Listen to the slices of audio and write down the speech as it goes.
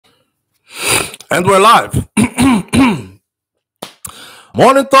And we're live.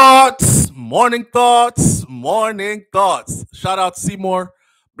 Morning thoughts, morning thoughts, morning thoughts. Shout out Seymour.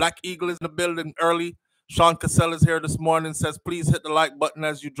 Black Eagle is in the building early. Sean Cassell is here this morning. Says, please hit the like button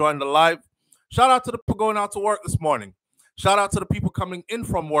as you join the live. Shout out to the people going out to work this morning. Shout out to the people coming in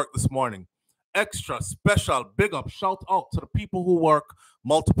from work this morning. Extra, special, big up, shout out to the people who work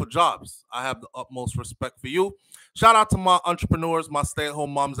multiple jobs. I have the utmost respect for you. Shout out to my entrepreneurs, my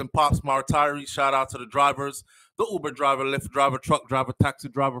stay-at-home moms and pops, my retirees. Shout out to the drivers, the Uber driver, Lyft driver, truck driver, taxi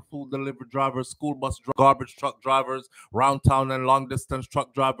driver, food delivery drivers, school bus garbage truck drivers, round town and long distance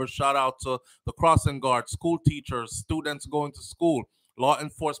truck drivers. Shout out to the crossing guards, school teachers, students going to school, law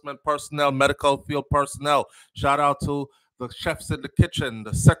enforcement personnel, medical field personnel. Shout out to the chefs in the kitchen,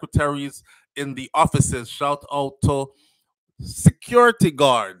 the secretaries in the offices. Shout out to security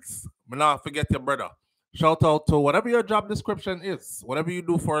guards. But now forget your brother. Shout out to whatever your job description is, whatever you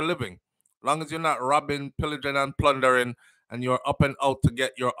do for a living. As long as you're not robbing, pillaging, and plundering, and you're up and out to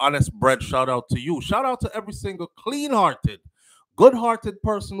get your honest bread, shout out to you. Shout out to every single clean-hearted, good-hearted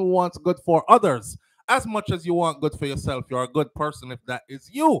person who wants good for others as much as you want good for yourself. You're a good person if that is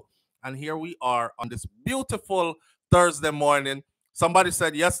you. And here we are on this beautiful Thursday morning. Somebody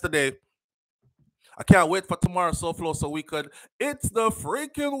said yesterday, I can't wait for tomorrow, SouFLo, so we could. It's the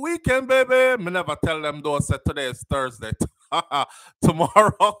freaking weekend, baby. Me never tell them though. I said today is Thursday.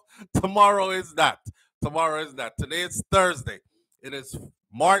 Tomorrow is that. Tomorrow is that. Today is Thursday. It is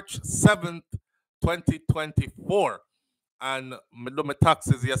March 7th, 2024. And I do my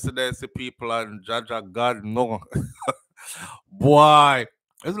taxes yesterday, see people, and Jaja, God, no. Boy,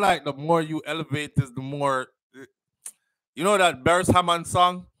 it's like the more you elevate is the more. You know that Beres Hammond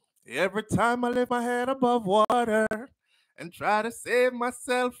song? Every time I lift my head above water and try to save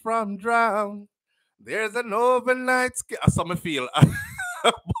myself from drown, there's an overnight That's how I feel.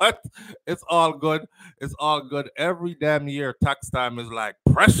 But it's all good. It's all good. Every damn year, tax time is like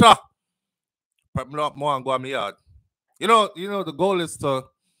pressure. Prep me up more and go on my yard. You know, the goal is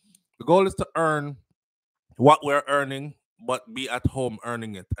to earn what we're earning, but be at home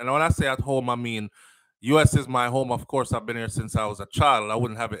earning it. And when I say at home, I mean US is my home. Of course, I've been here since I was a child. I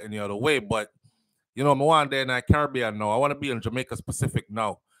wouldn't have it any other way. But, you know, I'm one day in the Caribbean now. I want to be in Jamaica specific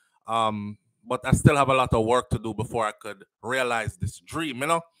now. But I still have a lot of work to do before I could realize this dream, you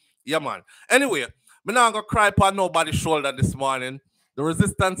know? Yeah, man. Anyway, I'm not going to cry upon nobody's shoulder this morning. The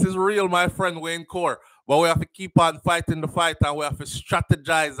resistance is real, my friend Wayne Core. But we have to keep on fighting the fight, and we have to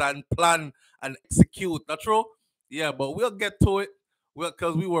strategize and plan and execute. That's true? Yeah, but we'll get to it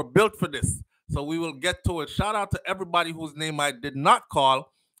because we were built for this. So we will get to it. Shout out to everybody whose name I did not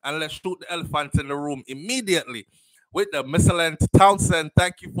call. And let's shoot the elephants in the room immediately. With the Miss Ellen Townsend,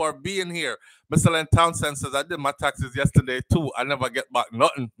 thank you for being here. Miss Ellen Townsend says, I did my taxes yesterday too. I never get back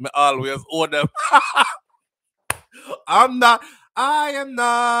nothing. I always owe them. I am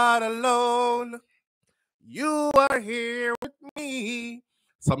not alone. You are here with me.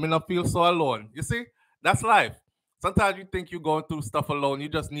 So I don't feel so alone. You see? That's life. Sometimes you think you're going through stuff alone. You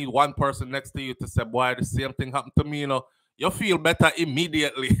just need one person next to you to say, boy, the same thing happened to me, you know. You feel better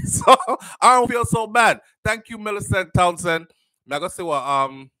immediately. So I don't feel so bad. Thank you, Millicent Townsend. I'm going to see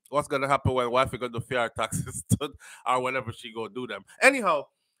what's going to happen when wife is going to do fair taxes or whenever she go do them. Anyhow,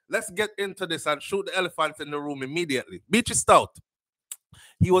 let's get into this and shoot the elephant in the room immediately. Beachy Stout.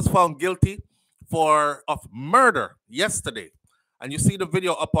 He was found guilty of murder yesterday. And you see the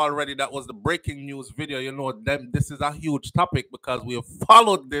video up already. That was the breaking news video. You know, this is a huge topic because we have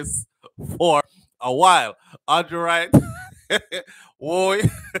followed this for a while. Audrey Wright, boy,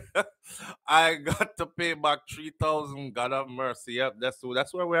 I got to pay back 3,000. God have mercy. Yep,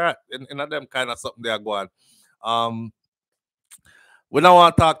 that's where we're at. In them kind of something they are going. We don't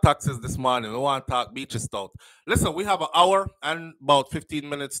want to talk taxes this morning. We want to talk Beachy Stout. Listen, we have an hour and about 15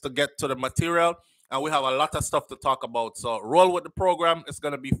 minutes to get to the material. And we have a lot of stuff to talk about. So roll with the program. It's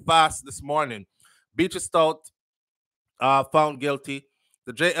going to be fast this morning. Beachy Stout found guilty.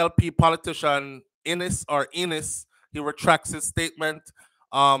 The JLP politician Innis, he retracts his statement.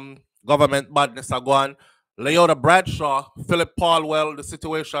 Government badness agwan. Leota Bradshaw, Philip Paulwell, the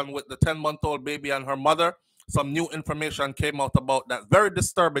situation with the 10-month-old baby and her mother. Some new information came out about that. Very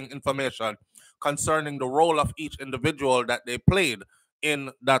disturbing information concerning the role of each individual that they played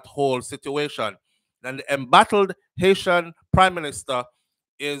in that whole situation. And the embattled Haitian Prime Minister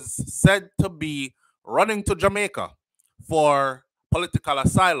is said to be running to Jamaica for political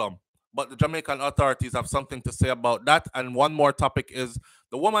asylum. But the Jamaican authorities have something to say about that. And one more topic is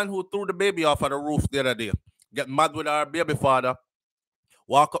the woman who threw the baby off of the roof the other day. Get mad with her baby father.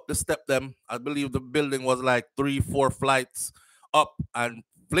 Walk up the step them. I believe the building was like 3-4 flights up and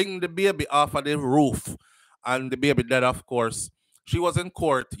fling the baby off of the roof, and the baby dead, of course. She was in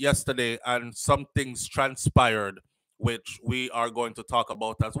court yesterday, and some things transpired, which we are going to talk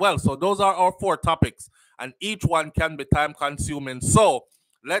about as well. So those are our 4 topics, and each one can be time consuming. So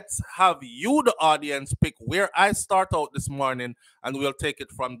let's have you, the audience, pick where I start out this morning, and we'll take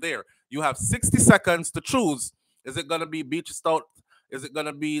it from there. You have 60 seconds to choose. Is it going to be Beachy Stout? Is it going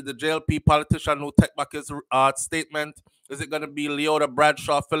to be the JLP politician who take back his statement? Is it going to be Leota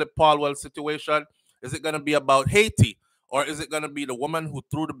Bradshaw, Philip Paulwell situation? Is it going to be about Haiti? Or is it going to be the woman who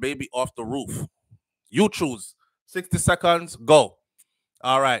threw the baby off the roof? You choose. 60 seconds, go.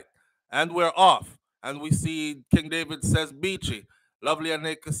 All right. And we're off. And we see King David says Beachy. Lovely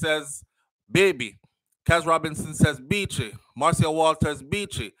Aneka says baby. Kaz Robinson says Beachy. Marcia Walters,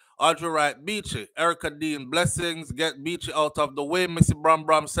 Beachy. Audrey Wright, Beachy. Erica Dean, blessings. Get Beachy out of the way. Missy Bram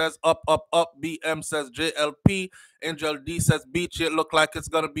Bram says up, up, up. BM says JLP. Angel D says Beachy. It look like it's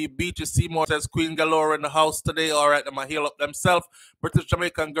going to be Beachy. Seymour says Queen Galore in the house today. All right, I'm going to heal up themselves. British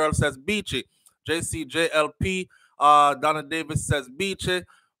Jamaican girl says Beachy. JC JLP. Donna Davis says Beachy.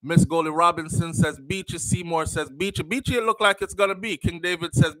 Miss Goldie Robinson says Beachy. Seymour says Beachy. Beachy, it look like it's going to be. King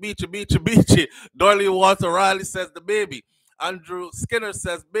David says Beachy, Beachy, Beachy. Doily Walter Riley says the baby. Andrew Skinner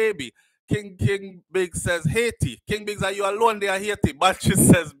says baby. King Big says Haiti. King Biggs, are you alone there, Haiti? Batchy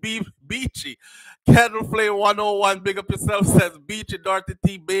says Beachy. Candle Flame 101, big up yourself, says Beachy. Dorothy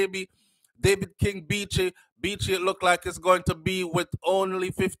T, baby. David King, Beachy. Beachy, it look like it's going to be with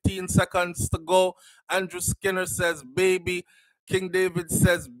only 15 seconds to go. Andrew Skinner says baby. King David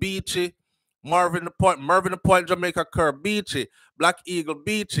says Beachy. Marvin the Point, Jamaica Cur, Beachy. Black Eagle,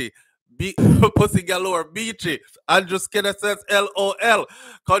 Beachy. Pussy Galore, Beachy. Andrew Skinner says LOL.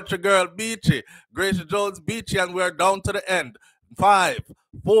 Country Girl, Beachy. Gracia Jones, Beachy. And we're down to the end. 5,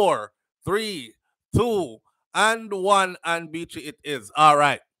 4, 3, 2, and 1. And Beachy it is. All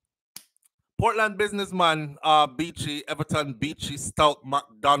right. Portland businessman Beachy, Everton Beachy Stout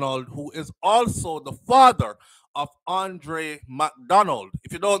McDonald, who is also the father of Andre McDonald.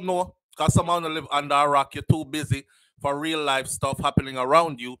 If you don't know, because someone live under a rock, you're too busy for real life stuff happening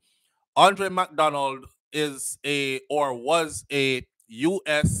around you. Andre McDonald is was a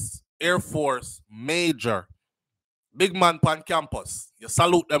U.S. Air Force major. Big man on campus. You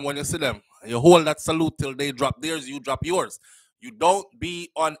salute them when you see them. You hold that salute till they drop theirs, you drop yours. You don't be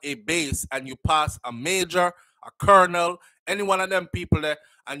on a base and you pass a major, a colonel, any one of them people there,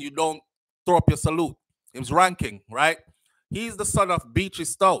 and you don't throw up your salute. His ranking, right? He's the son of Beachy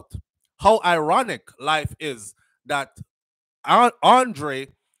Stout. How ironic life is that Andre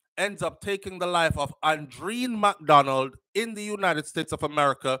ends up taking the life of Andreen McDonald in the United States of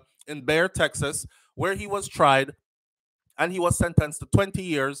America in Bear, Texas, where he was tried and he was sentenced to 20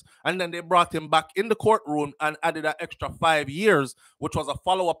 years. And then they brought him back in the courtroom and added an extra 5 years, which was a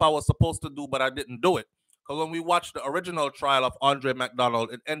follow-up I was supposed to do, but I didn't do it. Because when we watched the original trial of Andre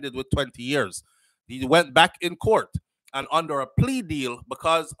McDonald, it ended with 20 years. He went back in court, and under a plea deal,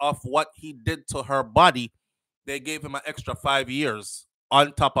 because of what he did to her body, they gave him an extra 5 years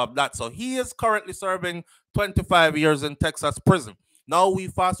on top of that. So he is currently serving 25 years in Texas prison. Now we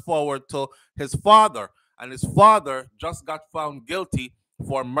fast forward to his father, and his father just got found guilty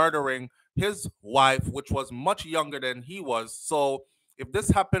for murdering his wife, which was much younger than he was. So if this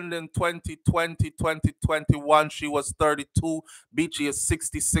happened in 2020, 2021, she was 32. Beachy is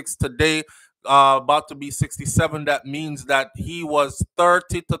 66 today, about to be 67. That means that he was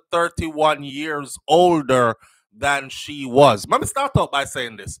 30 to 31 years older than she was. Let me start out by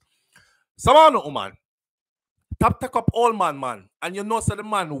saying this. Someone, woman, tap take up old man, and you know, so the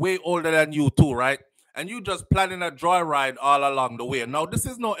man way older than you too, right? And you just planning a joyride all along the way. Now, this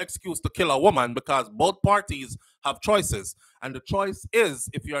is no excuse to kill a woman because both parties have choices. And the choice is,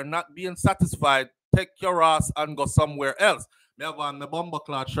 if you're not being satisfied, take your ass and go somewhere else. I have on my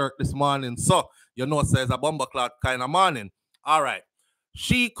bombercloth shirt this morning, so you know it says a bombercloth kind of morning. All right.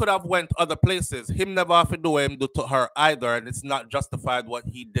 She could have went other places. Him never have to do him do to her either, and it's not justified what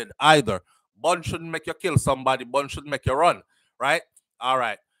he did either. Bun shouldn't make you kill somebody. Bun should make you run, right? All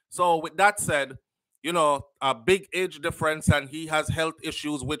right. So with that said, you know, a big age difference, and he has health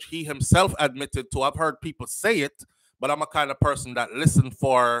issues, which he himself admitted to. I've heard people say it, but I'm a kind of person that listen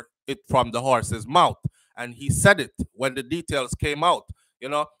for it from the horse's mouth. And he said it when the details came out. You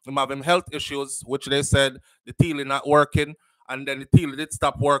know, him having health issues, which they said the teely not working, and then the teely did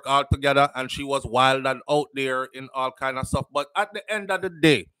stop work altogether, and she was wild and out there in all kind of stuff. But at the end of the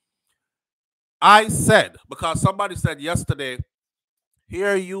day, I said, because somebody said yesterday,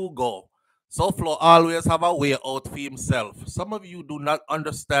 here you go. SouFlo always have a way out for himself. Some of you do not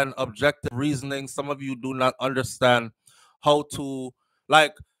understand objective reasoning. Some of you do not understand how to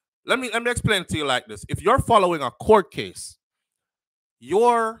Like, let me explain to you like this. If you're following a court case,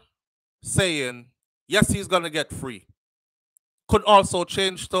 you're saying, yes, he's gonna get free. Could also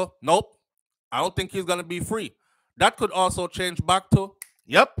change to, nope, I don't think he's gonna be free. That could also change back to,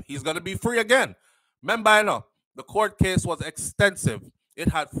 yep, he's gonna be free again. Remember, I know the court case was extensive. It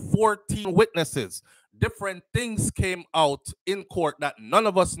had 14 witnesses. Different things came out in court that none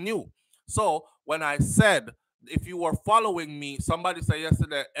of us knew. So when I said, if you were following me, somebody said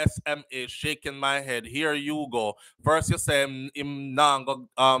yesterday, SMA shaking my head. Here you go. First you say him now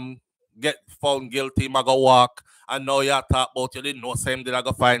get found guilty, I go walk. I know you talk about you didn't know same did I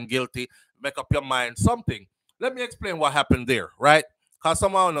go find guilty. Make up your mind. Something. Let me explain what happened there, right? Because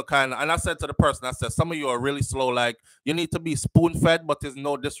someone kind of, and I said to the person, I said, some of you are really slow, like you need to be spoon fed, but there's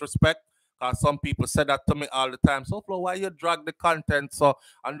no disrespect. Because some people said that to me all the time. So, Flo, why you drag the content so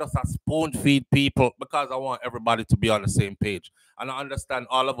I'm just a spoon feed people? Because I want everybody to be on the same page. And I understand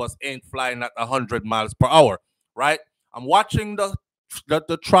all of us ain't flying at 100 miles per hour, right? I'm watching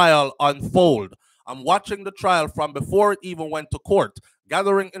the trial unfold. I'm watching the trial from before it even went to court,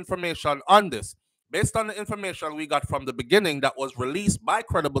 gathering information on this. Based on the information we got from the beginning that was released by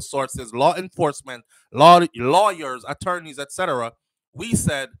credible sources, law enforcement, lawyers, attorneys, etc., we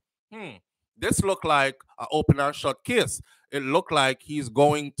said, this looked like an open and shut case. It looked like he's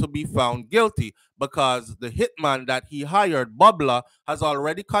going to be found guilty because the hitman that he hired, Bubla, has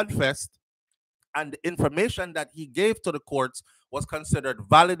already confessed, and the information that he gave to the courts was considered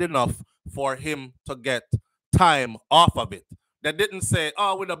valid enough for him to get time off of it. They didn't say,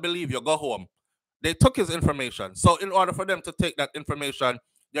 oh, we don't believe you, go home. They took his information. So in order for them to take that information,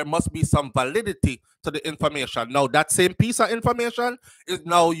 there must be some validity to the information. Now, that same piece of information is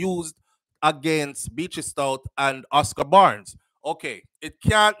now used against Beachy Stout and Oscar Barnes. Okay, it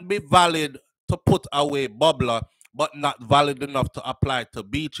can't be valid to put away Bubbler, but not valid enough to apply to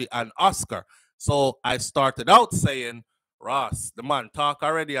Beachy and Oscar. So I started out saying, Ross, the man talk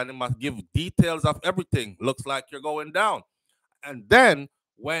already and he must give details of everything. Looks like you're going down. And then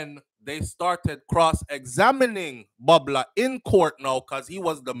when they started cross-examining Bubbler in court now, because he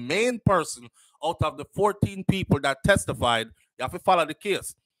was the main person out of the 14 people that testified, you have to follow the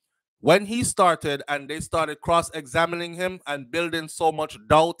case. When he started and they started cross-examining him and building so much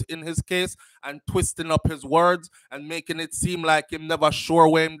doubt in his case and twisting up his words and making it seem like him never sure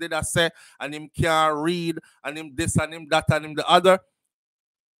what him did I say and him can't read and him this and him that and him the other,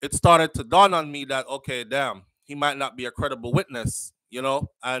 it started to dawn on me that, okay, damn, he might not be a credible witness, you know?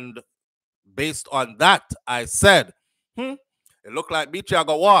 And based on that, I said, it looked like Beachy I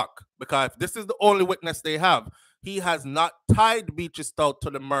go walk because if this is the only witness they have, he has not tied Beachy Stout to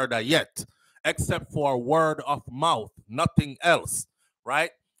the murder yet, except for word of mouth, nothing else,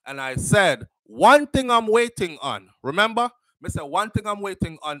 right? And I said, one thing I'm waiting on, remember? I said, one thing I'm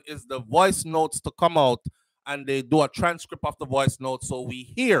waiting on is the voice notes to come out and they do a transcript of the voice notes so we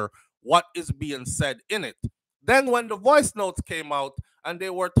hear what is being said in it. Then when the voice notes came out and they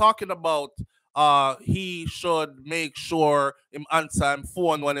were talking about he should make sure him answer him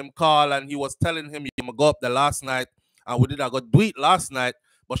phone when him call and he was telling him you go up there last night and we did go do it last night,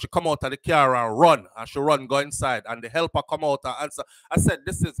 but she come out of the car and run and she run go inside and the helper come out and answer. I said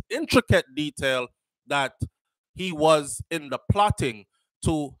this is intricate detail that he was in the plotting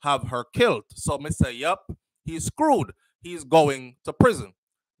to have her killed. So me say, yep, he's screwed. He's going to prison.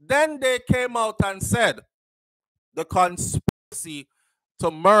 Then they came out and said the conspiracy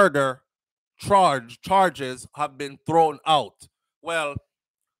to murder charges have been thrown out. Well,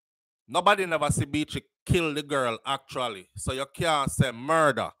 nobody never see Beachy kill the girl actually, so you can't say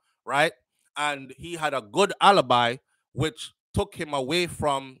murder, right? And he had a good alibi, which took him away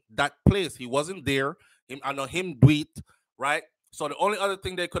from that place. He wasn't there. I know him do it, right? So the only other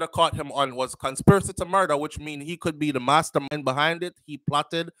thing they could have caught him on was conspiracy to murder, which means he could be the mastermind behind it. He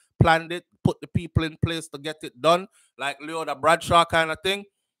plotted, planned it, put the people in place to get it done, like Leo the Bradshaw kind of thing.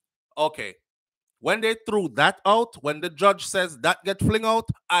 Okay. When they threw that out, when the judge says that get fling out,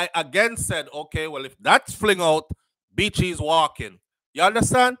 I again said, okay, well, if that's fling out, Beachy's walking. You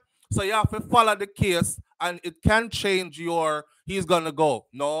understand? So you have to follow the case, and it can change your, he's going to go.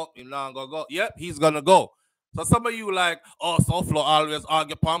 No, he's not going to go. Yep, he's going to go. So some of you like, oh, SouFlo always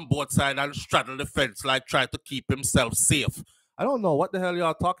argue on both sides and straddle the fence, like try to keep himself safe. I don't know what the hell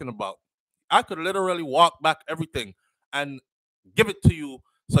y'all talking about. I could literally walk back everything and give it to you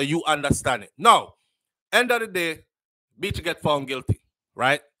so you understand it. No, end of the day, Beachy get found guilty,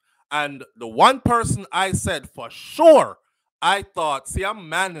 right? And the one person I said for sure, I thought, see, I'm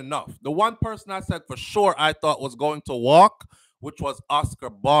man enough. The one person I said for sure I thought was going to walk, which was Oscar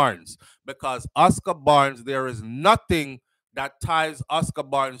Barnes. Because Oscar Barnes, there is nothing that ties Oscar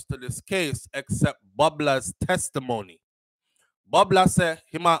Barnes to this case except Bubla's testimony. Bubla said,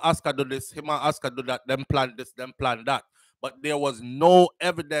 him and Oscar do this, him and Oscar do that, them plan this, them plan that. But there was no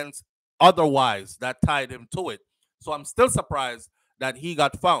evidence otherwise that tied him to it. So I'm still surprised that he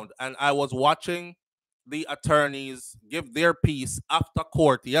got found. And I was watching the attorneys give their piece after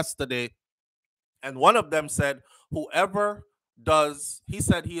court yesterday, and one of them said, whoever does, he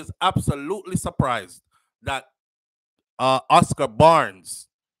said he is absolutely surprised that Oscar Barnes,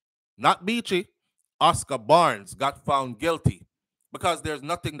 not Beachy, Oscar Barnes got found guilty because there's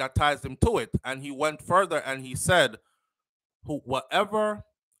nothing that ties him to it. And he went further and he said, whatever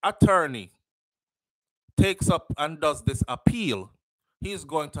attorney takes up and does this appeal, he's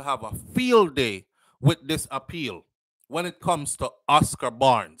going to have a field day with this appeal when it comes to Oscar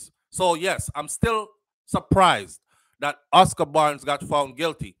Barnes. So yes, I'm still surprised that Oscar Barnes got found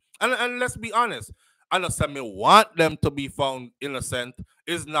guilty. And let's be honest, I know some want them to be found innocent.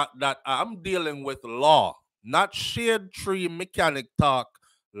 Is not that I'm dealing with law, not shade tree mechanic talk,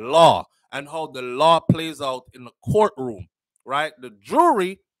 law, and how the law plays out in the courtroom, right? The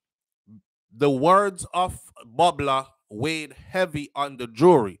jury, the words of Bubla weighed heavy on the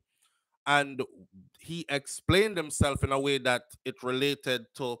jury, and he explained himself in a way that it related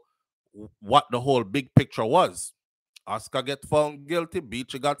to what the whole big picture was. Oscar get found guilty,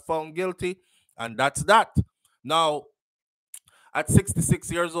 Beachy got found guilty, and that's that. Now, at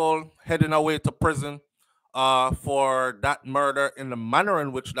 66 years old, heading away to prison for that murder in the manner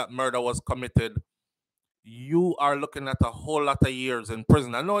in which that murder was committed, you are looking at a whole lot of years in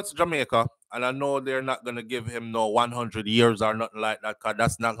prison. I know it's Jamaica, and I know they're not going to give him no 100 years or nothing like that, because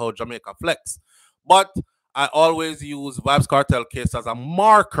that's not how Jamaica flex. But I always use Vibes Cartel case as a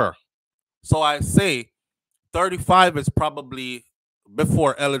marker. So I say 35 is probably,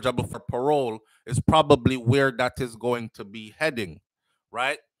 before eligible for parole, is probably where that is going to be heading,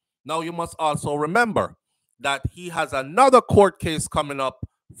 right? Now, you must also remember that he has another court case coming up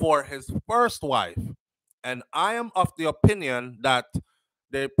for his first wife. And I am of the opinion that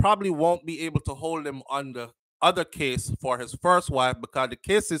they probably won't be able to hold him on the other case for his first wife because the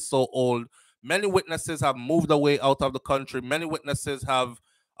case is so old. Many witnesses have moved away out of the country. Many witnesses have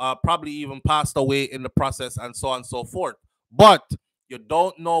probably even passed away in the process, and so on and so forth. But you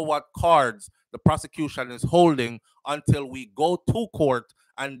don't know what cards the prosecution is holding until we go to court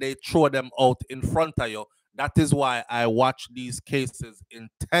and they throw them out in front of you. That is why I watch these cases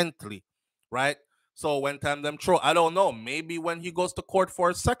intently, right? So when time them throw, I don't know, maybe when he goes to court for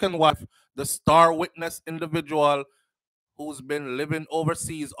his second wife, the star witness individual who's been living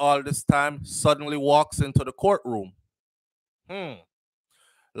overseas all this time suddenly walks into the courtroom.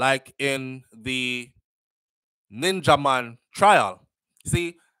 Like in the Ninja Man trial.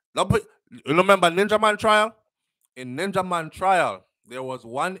 See, you remember Ninja Man trial? In Ninja Man trial, there was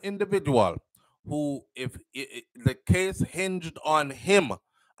one individual who, if the case hinged on him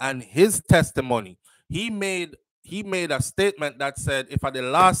and his testimony, he made a statement that said, if I the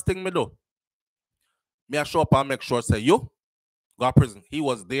last thing me do, me I show up and make sure say you go to prison. He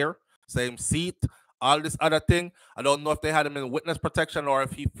was there, same seat, all this other thing. I don't know if they had him in witness protection or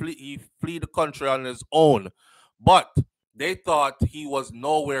if he flee the country on his own. But they thought he was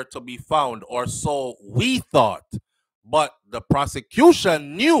nowhere to be found, or so we thought. But the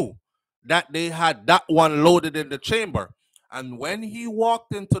prosecution knew that they had that one loaded in the chamber. And when he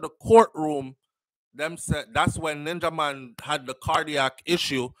walked into the courtroom, them said that's when Ninja Man had the cardiac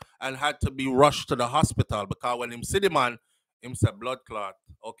issue and had to be rushed to the hospital, because when him see the man, him said blood clot.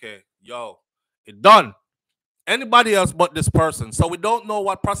 Okay, yo, it done. Anybody else but this person. So we don't know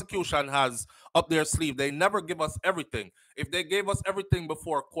what prosecution has up their sleeve. They never give us everything. If they gave us everything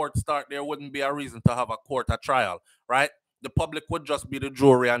before court start, there wouldn't be a reason to have a court a trial, right? The public would just be the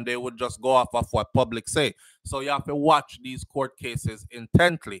jury and they would just go off of what public say. So you have to watch these court cases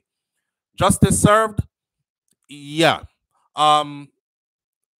intently. Justice served? Yeah.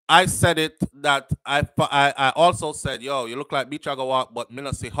 I said it that I also said, yo, you look like Beach walk, but me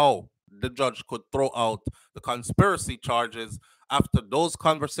not see how the judge could throw out the conspiracy charges after those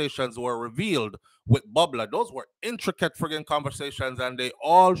conversations were revealed with Bubla. Those were intricate friggin' conversations, and they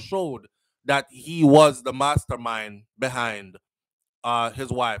all showed that he was the mastermind behind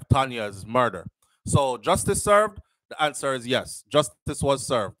his wife Tonia's murder. So justice served? The answer is yes. Justice was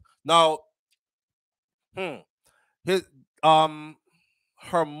served. Now, his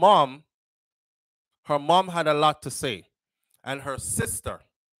her mom had a lot to say, and her sister,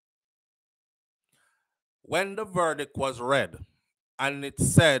 when the verdict was read and it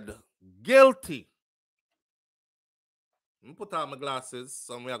said guilty, I put on my glasses,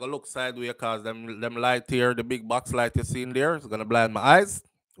 so I'm gonna look sideways because them light here, the big box light you see in there, is gonna blind my eyes.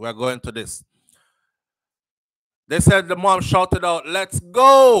 We're going to this. They said the mom shouted out, "Let's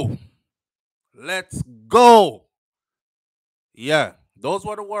go! Let's go!" Yeah, those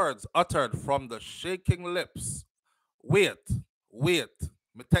were the words uttered from the shaking lips. Wait, wait.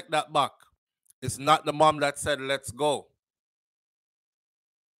 Me take that back. It's not the mom that said, "Let's go."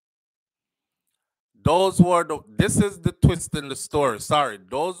 This is the twist in the story. Sorry.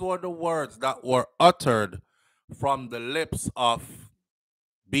 Those were the words that were uttered from the lips of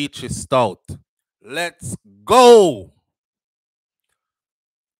Beachy Stout. Let's go.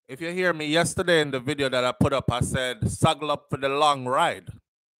 If you hear me yesterday in the video that I put up, I said, saddle up for the long ride.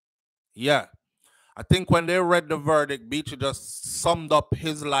 Yeah. I think when they read the verdict, Beachy just summed up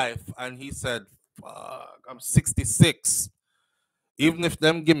his life and he said, fuck, I'm 66. Even if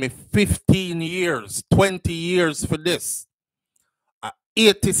them give me 15 years, 20 years for this, at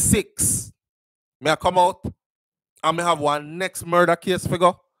 86, may I come out and may have one next murder case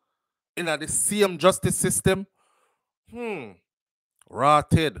figure in the same justice system?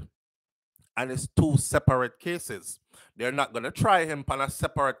 Rotted. And it's two separate cases. They're not going to try him on a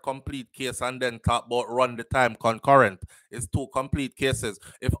separate complete case and then talk about run the time concurrent. It's two complete cases.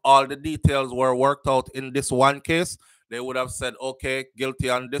 If all the details were worked out in this one case, they would have said, okay, guilty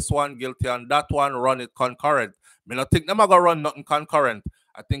on this one, guilty on that one, run it concurrent. I don't think they're going to run nothing concurrent.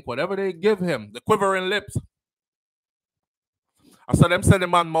 I think whatever they give him, the quivering lips, I saw them send the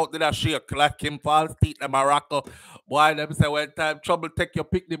man mouth did a shake like him false teeth them a rockle. Boy, them say when time trouble take your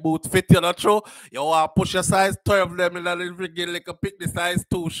pick the boot fit you not true. You want push your size 12 them in a little friggin' like a pick the size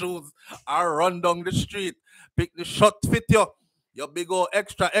 2 shoes or run down the street. Pick the shot fit you. Your big old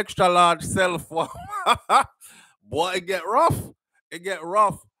extra large self. Boy, it get rough. It get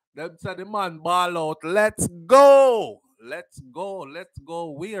rough. Them say the man ball out. Let's go. Let's go. Let's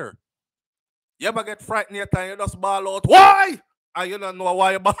go. Where? You ever get frightened yet and you just ball out? Why? And you don't know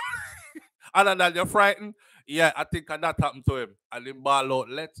why you're ball. Other than you're frightened. Yeah, I think that happened to him. And him ball out.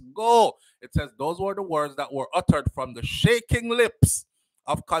 Let's go. It says those were the words that were uttered from the shaking lips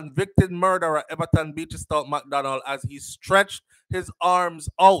of convicted murderer Everton Beachy Stout McDonald as he stretched his arms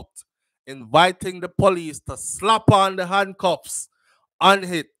out, inviting the police to slap on the handcuffs on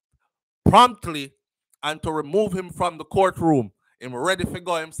him promptly and to remove him from the courtroom. Him ready for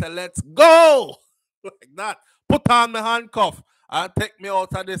go. Him say, let's go. Like that. Put on my handcuff and take me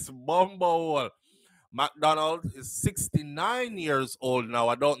out of this bumble. McDonald is 69 years old now.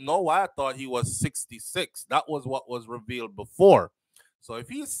 I don't know why I thought he was 66. That was what was revealed before. So if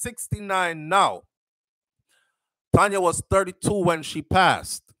he's 69 now, Tonia was 32 when she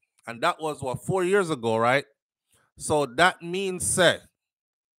passed. And that was, what, 4 years ago, right? So that means, say,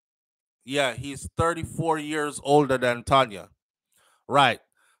 yeah, he's 34 years older than Tonia. Right.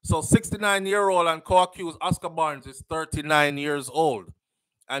 So 69-year-old and co-accused Oscar Barnes is 39 years old.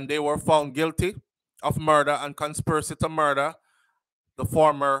 And they were found guilty of murder and conspiracy to murder the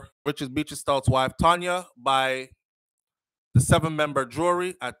former Richard Beachy Stout's wife, Tonia, by the 7-member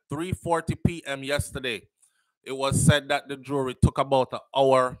jury at 3:40 p.m. yesterday. It was said that the jury took about an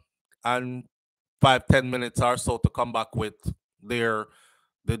hour and 5-10 minutes or so to come back with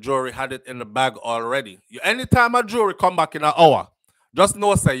the jury had it in the bag already. Anytime a jury come back in an hour, just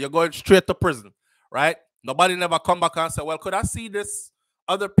know, say, you're going straight to prison, right? Nobody never come back and say, well, could I see this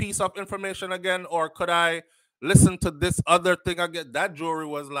other piece of information again? Or could I listen to this other thing again? That jury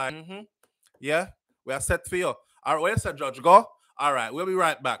was like, yeah, we are set for you. All right, where's the judge? Go. All right, we'll be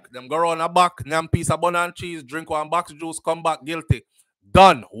right back. Them go around a back, name piece of bun and cheese, drink one box juice, come back guilty.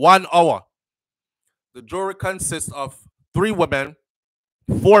 Done. 1 hour. The jury consists of 3 women,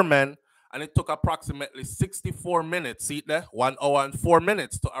 4 men, and it took approximately 64 minutes, see there, 1 hour and 4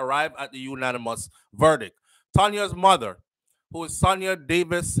 minutes to arrive at the unanimous verdict. Tonia's mother, who is Sonia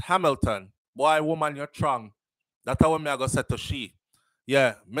Davis Hamilton, boy, woman, you're strong. That's how I'm going to say to she.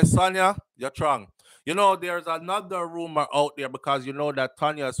 Yeah, Miss Sonia, you're strong. You know, there's another rumor out there because you know that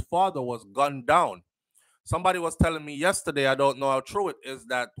Tonia's father was gunned down. Somebody was telling me yesterday, I don't know how true it is,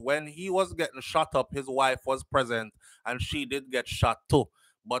 that when he was getting shot up, his wife was present and she did get shot too.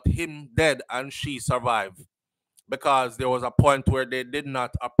 But him dead and she survived because there was a point where they did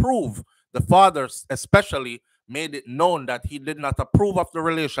not approve. The father especially made it known that he did not approve of the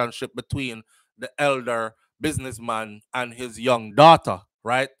relationship between the elder businessman and his young daughter,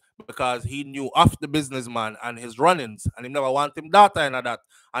 right? Because he knew of the businessman and his run-ins and he never wanted him daughter and that.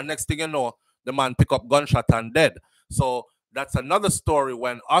 And next thing you know, the man pick up gunshot and dead. So that's another story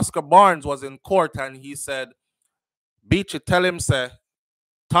when Oscar Barnes was in court and he said, Beachy, tell him, say,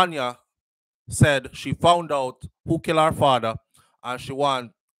 Tonia said she found out who killed her father and she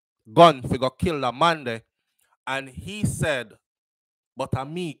want gun figure kill the man there. And he said, but a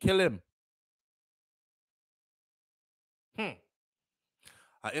me kill him. Hmm.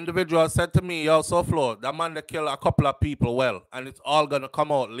 An individual said to me, yo, SouFlo, that man that killed a couple of people, well, and it's all gonna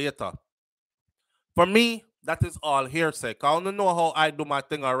come out later. For me, that is all hearsay. I don't know how I do my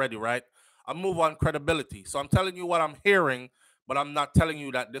thing already, right? I move on credibility. So I'm telling you what I'm hearing, but I'm not telling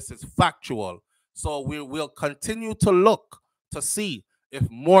you that this is factual. So we will continue to look to see if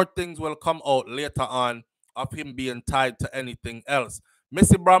more things will come out later on of him being tied to anything else.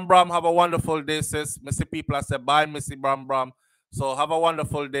 Missy Bram Bram, have a wonderful day, sis. Missy people, I said bye, Missy Bram Bram. So have a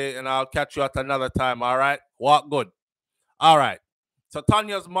wonderful day, and I'll catch you at another time, all right? Walk good. All right. So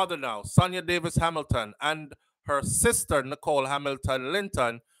Tonia's mother now, Sonia Davis Hamilton, and her sister, Nicole Hamilton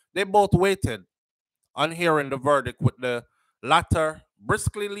Linton, they both waited on hearing the verdict, with the latter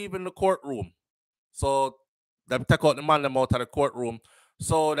briskly leaving the courtroom. So them take out the man them out of the courtroom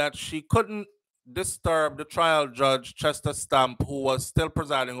so that she couldn't disturb the trial judge, Chester Stamp, who was still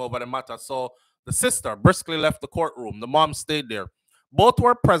presiding over the matter. So the sister briskly left the courtroom. The mom stayed there. Both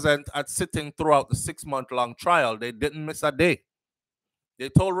were present at sitting throughout the 6-month-long trial. They didn't miss a day. They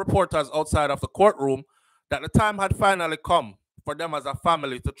told reporters outside of the courtroom that the time had finally come for them as a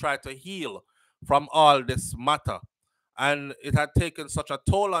family to try to heal from all this matter. And it had taken such a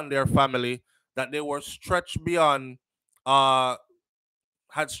toll on their family that they were stretched beyond, had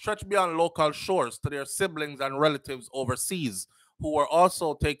stretched beyond local shores to their siblings and relatives overseas, who were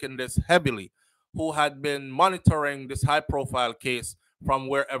also taking this heavily, who had been monitoring this high profile case from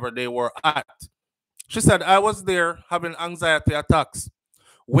wherever they were at. She said, I was there having anxiety attacks,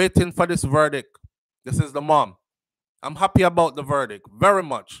 waiting for this verdict. This is the mom. I'm happy about the verdict, very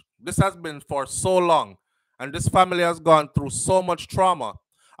much. This has been for so long, and this family has gone through so much trauma.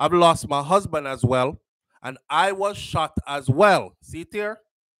 I've lost my husband as well, and I was shot as well. See it here?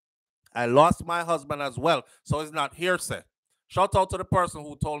 I lost my husband as well, so it's not hearsay. Shout out to the person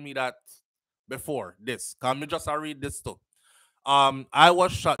who told me that before this. Can me just read this too? I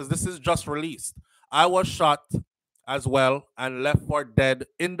was shot. This is just released. I was shot as well and left for dead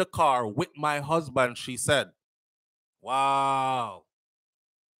in the car with my husband, she said. Wow.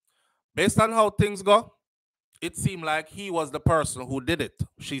 Based on how things go, it seemed like he was the person who did it,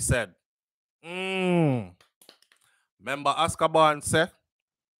 she said. Remember Azkaban say,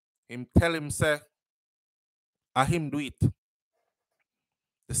 him tell him say, a him do it.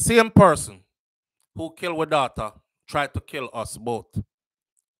 The same person who killed our daughter tried to kill us both.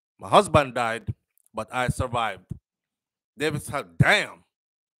 My husband died, but I survived. Davis had, damn.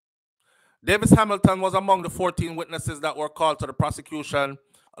 Davis Hamilton was among the 14 witnesses that were called to the prosecution.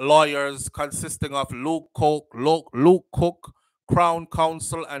 Lawyers consisting of Luke Cook, Crown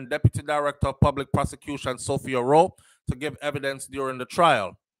Counsel, and Deputy Director of Public Prosecution Sophia Rowe to give evidence during the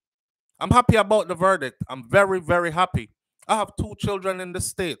trial. I'm happy about the verdict. I'm very, very happy. I have 2 children in the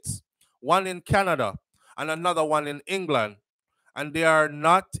States, one in Canada and another one in England. And they are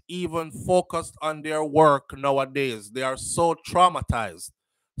not even focused on their work nowadays. They are so traumatized.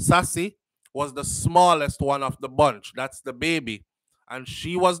 Sassy was the smallest one of the bunch. That's the baby. And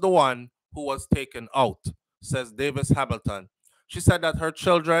she was the one who was taken out, says Davis Hamilton. She said that her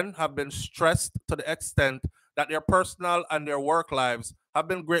children have been stressed to the extent that their personal and their work lives have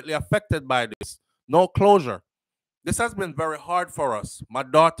been greatly affected by this. No closure. This has been very hard for us. My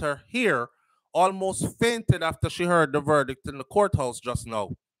daughter here almost fainted after she heard the verdict in the courthouse just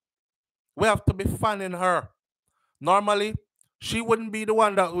now. We have to be fanning her. Normally, she wouldn't be the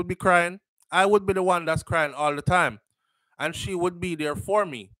one that would be crying. I would be the one that's crying all the time. And she would be there for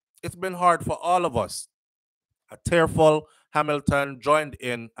me. It's been hard for all of us. A tearful Hamilton joined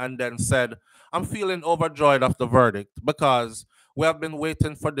in and then said, I'm feeling overjoyed of the verdict because we have been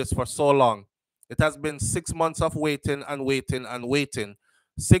waiting for this for so long. It has been 6 months of waiting and waiting and waiting.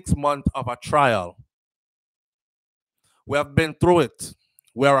 6 months of a trial. We have been through it.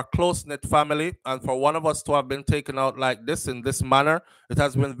 We are a close-knit family, and for one of us to have been taken out like this in this manner, it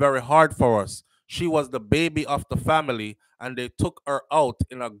has been very hard for us. She was the baby of the family, and they took her out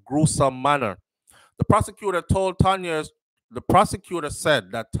in a gruesome manner. The prosecutor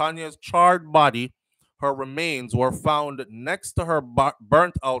said that Tonia's charred body, her remains, were found next to her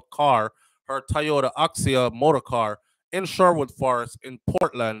burnt-out car, her Toyota Axia motor car, in Sherwood Forest in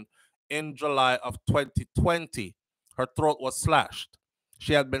Portland in July of 2020. Her throat was slashed.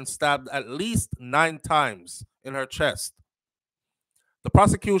 She had been stabbed at least 9 times in her chest. The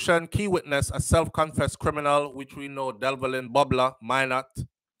prosecution key witness, a self-confessed criminal, which we know Delvelin Bobla Minot,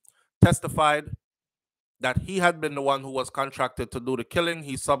 testified that he had been the one who was contracted to do the killing.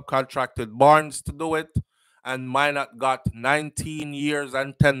 He subcontracted Barnes to do it, and Minot got 19 years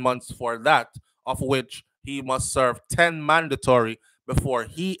and 10 months for that, of which he must serve 10 mandatory before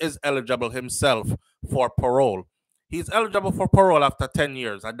he is eligible himself for parole. He's eligible for parole after 10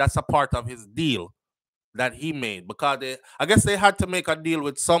 years, and that's a part of his deal that he made because I guess they had to make a deal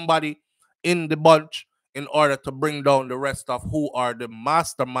with somebody in the bunch in order to bring down the rest of who are the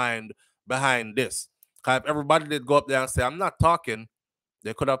mastermind behind this. Because if everybody did go up there and say, I'm not talking,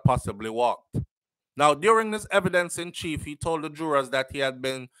 they could have possibly walked. Now, during this evidence in chief, he told the jurors that he had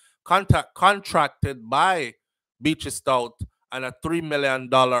been contracted by Beachy Stout and a $3 million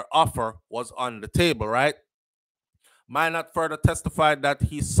offer was on the table, right? Minot further testified that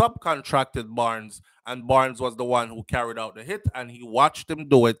he subcontracted Barnes, and Barnes was the one who carried out the hit, and he watched him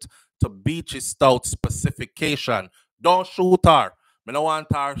do it to Beachy Stout specification. Don't shoot her. I don't want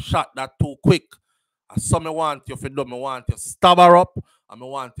her shot that too quick. So me want you to do, me want you stab her up, and me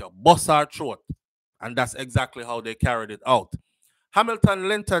want you bust her throat. And that's exactly how they carried it out. Hamilton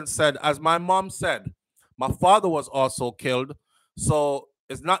Linton said, as my mom said, my father was also killed. So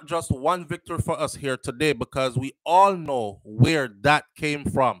it's not just one victory for us here today because we all know where that came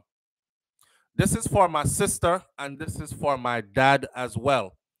from. This is for my sister and this is for my dad as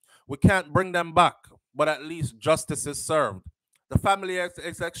well. We can't bring them back, but at least justice is served. The family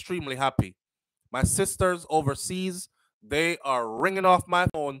is extremely happy. My sisters overseas, they are ringing off my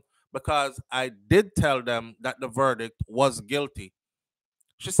phone because I did tell them that the verdict was guilty.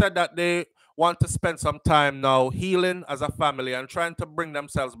 She said that they want to spend some time now healing as a family and trying to bring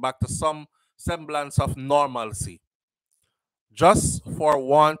themselves back to some semblance of normalcy. Just for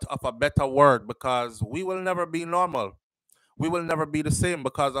want of a better word, because we will never be normal. We will never be the same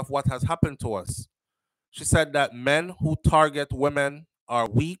because of what has happened to us. She said that men who target women are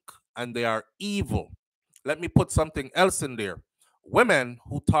weak and they are evil. Let me put something else in there. Women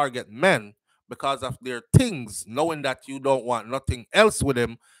who target men because of their things, knowing that you don't want nothing else with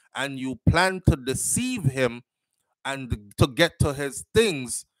him and you plan to deceive him and to get to his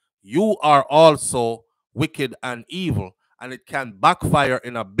things, you are also wicked and evil. And it can backfire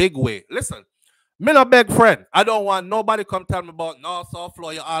in a big way. Listen, me no beg friend. I don't want nobody come tell me about no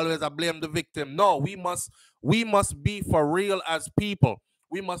SouFlo. You always blame the victim. No, we must be for real as people.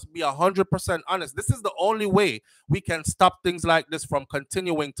 We must be 100% honest. This is the only way we can stop things like this from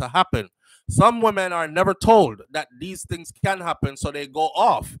continuing to happen. Some women are never told that these things can happen, so they go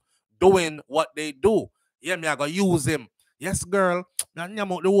off doing what they do. Yeah, me I go use him. Yes, girl. Now the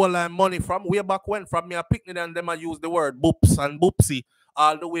whole line money from way back when, from me a picnic and them I use the word boops and boopsy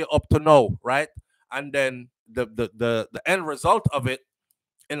all the way up to now, right? And then the end result of it,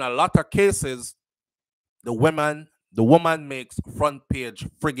 in a lot of cases, the woman makes front page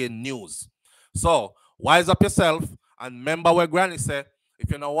friggin' news. So wise up yourself and remember where Granny said,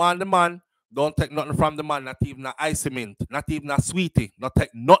 if you don't want the man, don't take nothing from the man, not even a icy mint, not even a sweetie, not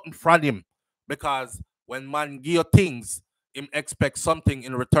take nothing from him. Because when man give you things, him expect something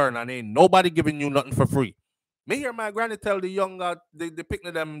in return and ain't nobody giving you nothing for free. Me hear my granny tell the young the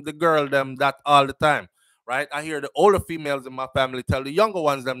picnic them, the girl them that all the time. Right? I hear the older females in my family tell the younger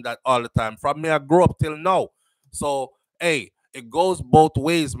ones them that all the time. From me, I grew up till now. So, hey, it goes both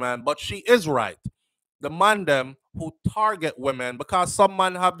ways, man. But she is right. The man them who target women because some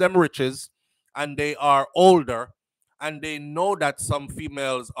men have them riches and they are older and they know that some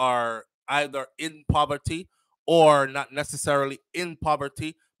females are either in poverty or not necessarily in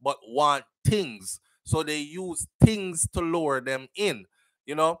poverty but want things. So they use things to lure them in,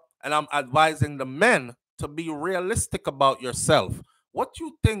 you know? And I'm advising the men to be realistic about yourself. What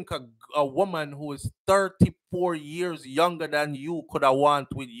you think a woman who is 34 years younger than you could have want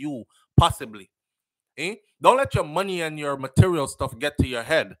with you, possibly? Eh? Don't let your money and your material stuff get to your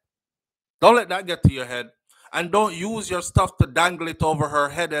head. Don't let that get to your head. And don't use your stuff to dangle it over her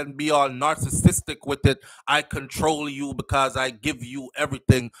head and be all narcissistic with it. I control you because I give you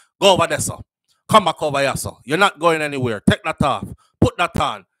everything. Go over there, sir. Come back over here, sir. You're not going anywhere. Take that off. Put that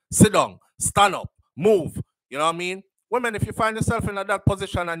on. Sit down. Stand up. Move. You know what I mean? Women, if you find yourself in that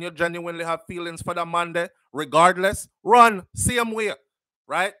position and you genuinely have feelings for the man there, regardless, run. Same way.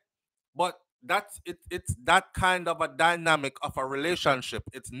 Right? But it's that kind of a dynamic of a relationship.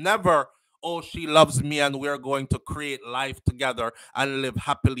 It's never, oh, she loves me and we're going to create life together and live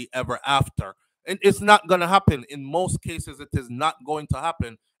happily ever after. And it's not going to happen. In most cases, it is not going to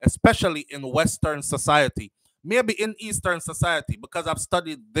happen, especially in Western society. Maybe in Eastern society, because I've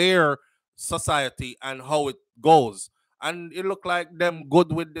studied their society and how it goes. And it look like them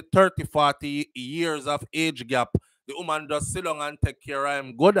good with the 30, 40 years of age gap. The woman just sit down and take care of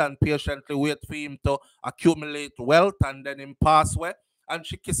him good and patiently wait for him to accumulate wealth and then him pass away. And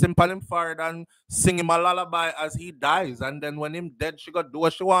she kiss him on him forehead and sing him a lullaby as he dies. And then when him dead, she got do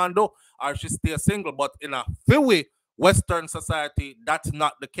what she want to do, or she stay single. But in a few Western society, that's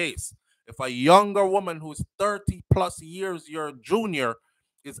not the case. If a younger woman who's 30 plus years your junior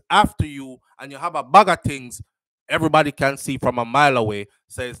is after you and you have a bag of things, everybody can see from a mile away.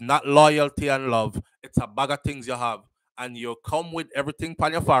 So it's not loyalty and love. It's a bag of things you have. And you come with everything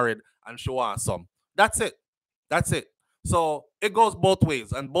on your forehead and show us some. That's it. That's it. So it goes both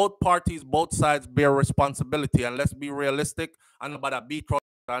ways. And both parties, both sides bear responsibility. And let's be realistic. And nobody beat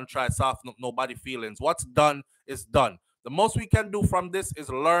and try to soften up nobody's feelings. What's done is done. The most we can do from this is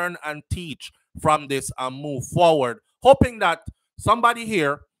learn and teach from this and move forward, hoping that somebody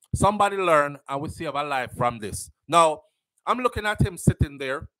here, somebody learn, and we save a life from this. Now, I'm looking at him sitting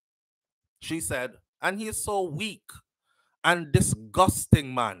there, she said, and he is so weak and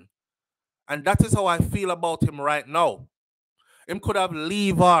disgusting, man. And that is how I feel about him right now. Him could have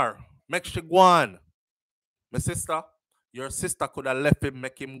leave her, make she go on. My sister, your sister could have left him,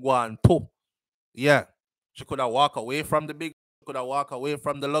 make him go on too. Yeah. She could have walked away from the big, could have walked away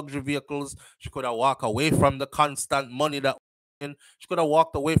from the luxury vehicles. She could have walked away from the constant money that she could have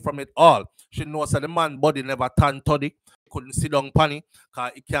walked away from it all. She knows that the man body never turned toddy. Couldn't sit down pan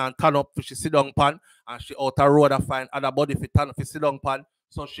because he can't turn up if she sit down pan, and she out a road to find other body if he turn up if sit down pan.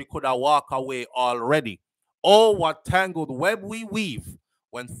 So she could have walked away already. Oh, what tangled web we weave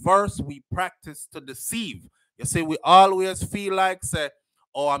when first we practice to deceive. You see, we always feel like say,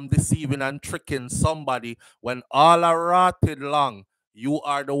 oh, I'm deceiving and tricking somebody, when all are rotted long, you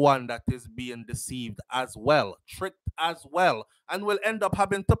are the one that is being deceived as well, tricked as well, and will end up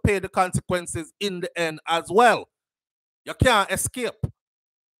having to pay the consequences in the end as well. You can't escape.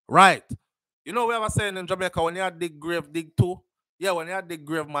 Right. You know, we have a saying in Jamaica, when you dig grave, dig two. Yeah, when you dig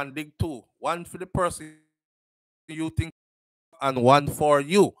grave, man, dig two. One for the person you think and one for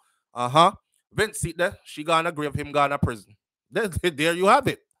you. Uh-huh. Vince, see there, she gonna grave, him gonna prison. There you have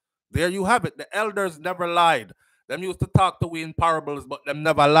it. There you have it. The elders never lied. Them used to talk to we in parables, but them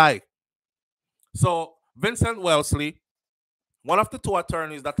never lie. So Vincent Wellesley, one of the two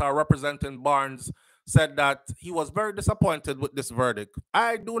attorneys that are representing Barnes, said that he was very disappointed with this verdict.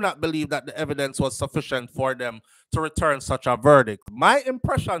 I do not believe that the evidence was sufficient for them to return such a verdict. My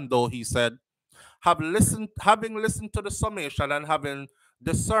impression, though, he said, having listened to the summation and having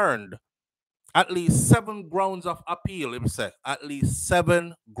discerned at least 7 grounds of appeal, him say, at least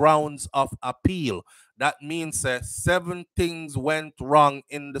 7 grounds of appeal. That means 7 things went wrong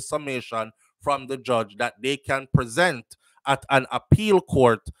in the summation from the judge that they can present at an appeal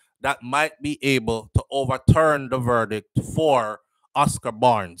court that might be able to overturn the verdict for Oscar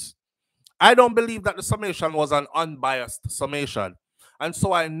Barnes. I don't believe that the summation was an unbiased summation. And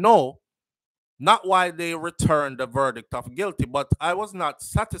so I know not why they returned the verdict of guilty, but I was not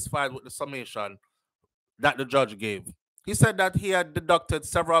satisfied with the summation that the judge gave. He said that he had deducted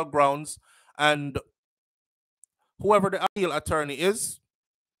several grounds, and whoever the appeal attorney is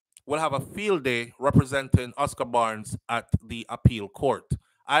will have a field day representing Oscar Barnes at the appeal court.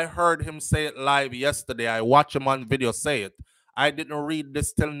 I heard him say it live yesterday. I watched him on video say it. I didn't read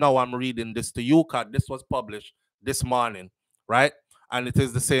this till now. I'm reading this to you because this was published this morning, right? And it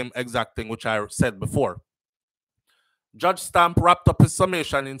is the same exact thing which I said before. Judge Stamp wrapped up his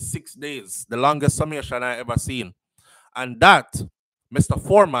summation in 6 days, the longest summation I ever seen. And that, Mr.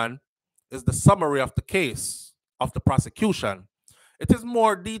 Foreman, is the summary of the case of the prosecution. It is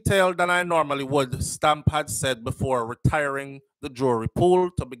more detailed than I normally would, Stamp had said before retiring the jury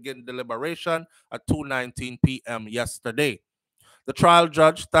pool to begin deliberation at 2:19 p.m. yesterday. The trial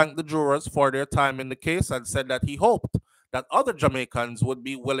judge thanked the jurors for their time in the case and said that he hoped that other Jamaicans would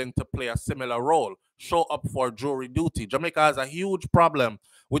be willing to play a similar role, show up for jury duty. Jamaica has a huge problem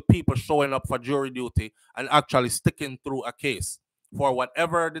with people showing up for jury duty and actually sticking through a case. For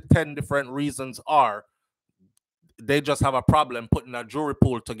whatever the 10 different reasons are, they just have a problem putting a jury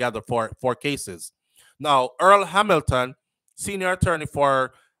pool together for cases. Now, Earl Hamilton, senior attorney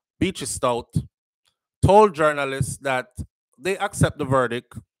for Beachy Stout, told journalists that they accept the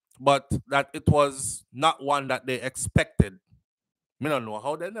verdict, but that it was not one that they expected. I don't know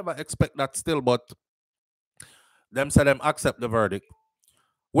how they never expect that still, but them said them accept the verdict.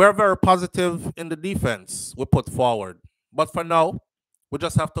 We're very positive in the defense we put forward. But for now, we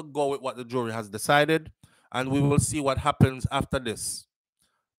just have to go with what the jury has decided, and we will see what happens after this.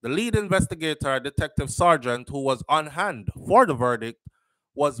 The lead investigator, Detective Sergeant, who was on hand for the verdict,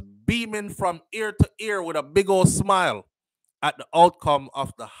 was beaming from ear to ear with a big old smile at the outcome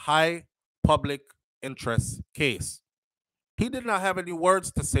of the high public interest case. He did not have any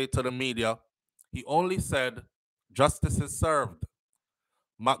words to say to the media. He only said, justice is served.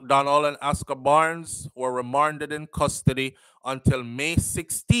 McDonald and Oscar Barnes were remanded in custody until May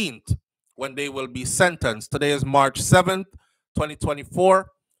 16th when they will be sentenced. Today is March 7th, 2024.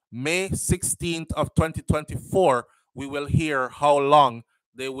 May 16th of 2024, we will hear how long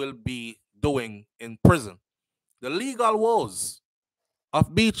they will be doing in prison. The legal woes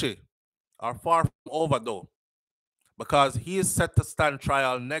of Beachy are far from over though, because he is set to stand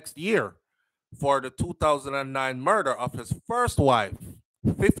trial next year for the 2009 murder of his first wife,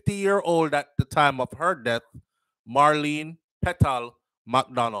 50-year-old at the time of her death, Marlene Petal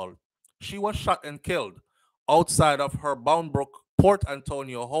McDonald. She was shot and killed outside of her Boundbrook, Port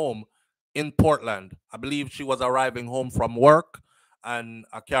Antonio home in Portland. I believe she was arriving home from work and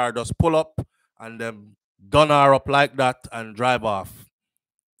a car just pull up and then done her up like that and drive off.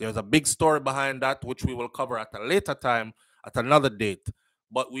 There's a big story behind that, which we will cover at a later time, at another date.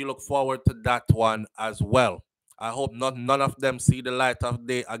 But we look forward to that one as well. I hope none of them see the light of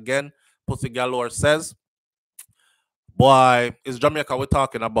day again. Pussy Galore says, boy, it's Jamaica we're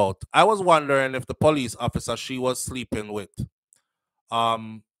talking about. I was wondering if the police officer she was sleeping with, I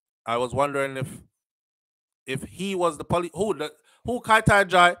was wondering if he was the police, who Kaitai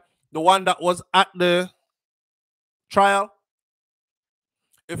Jai, the one that was at the trial.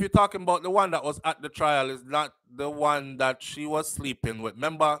 If you're talking about the one that was at the trial, is not the one that she was sleeping with.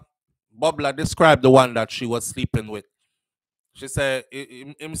 Remember, Bobla described the one that she was sleeping with. She said,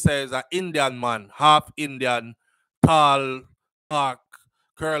 him says an Indian man, half Indian, tall, dark,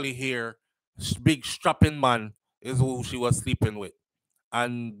 curly hair, big strapping man is who she was sleeping with.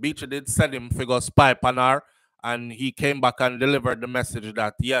 And Beecher did send him figure spy on her, and he came back and delivered the message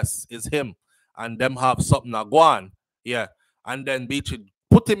that yes, it's him, and them have something to go on. Yeah. And then Beecher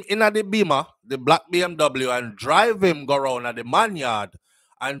put him in at the Beamer, the black BMW, and drive him go around at the man yard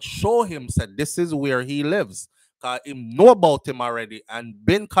and show him, said this is where he lives. Cause him know about him already and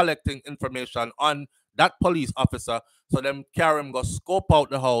been collecting information on that police officer. So them carry him go scope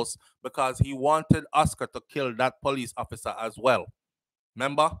out the house because he wanted Oscar to kill that police officer as well.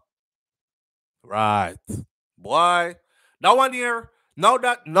 Remember? Right. Boy. That one here, now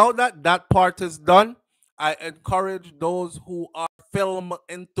that that part is done, I encourage those who are film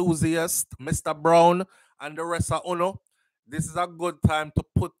enthusiasts, Mr. Brown and the rest of Uno. This is a good time to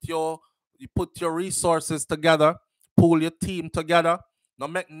put your resources together, pull your team together. Now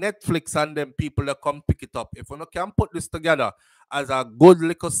make Netflix and them people that come pick it up. If you can put this together as a good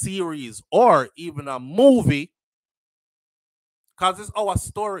little series or even a movie, because it's our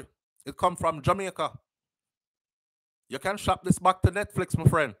story. It come from Jamaica. You can shop this back to Netflix, my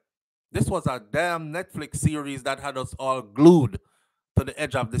friend. This was a damn Netflix series that had us all glued to the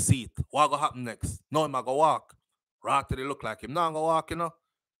edge of the seat. What gonna happen next? No, him a go walk. Right, they look like him. Now I'm gonna walk, you know.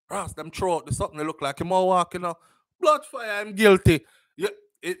 Ross, them throat, there's something they look like him all walk, you know. Blood fire, I'm guilty. Yeah,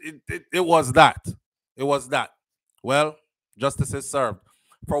 it was that. It was that. Well, justice is served.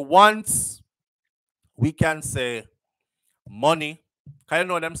 For once, we can say money. Can you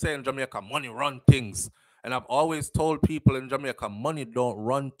know them saying in Jamaica, money run things. And I've always told people in Jamaica, money don't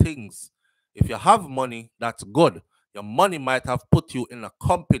run things. If you have money, that's good. Your money might have put you in a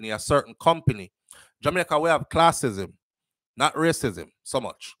company, a certain company. Jamaica, we have classism, not racism so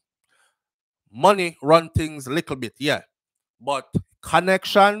much. Money run things a little bit, yeah. But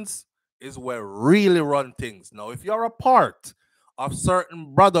connections is where really run things. Now, if you're a part of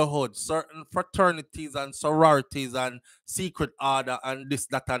certain brotherhoods, certain fraternities and sororities and secret order and this,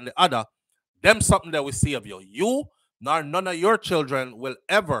 that, and the other, them something that we see of you. You nor none of your children will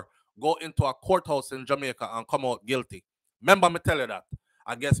ever go into a courthouse in Jamaica and come out guilty. Remember me tell you that.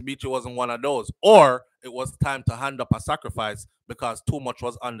 I guess Beachy wasn't one of those. Or it was time to hand up a sacrifice because too much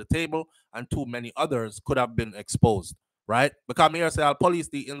was on the table and too many others could have been exposed. Right? Because I'm here say I'll police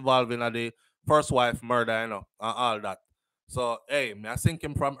the involved in the first wife murder, you know, and all that. So, hey, me I sink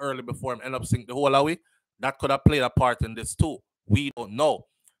him from early before him end up sink the whole away. That could have played a part in this too. We don't know.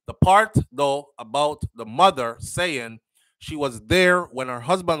 The part, though, about the mother saying she was there when her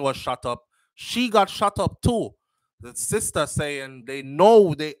husband was shot up, she got shot up too. The sister saying they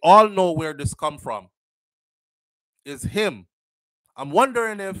all know where this come from. Is him. I'm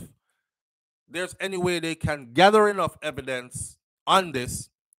wondering if there's any way they can gather enough evidence on this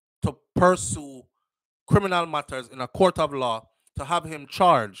to pursue criminal matters in a court of law to have him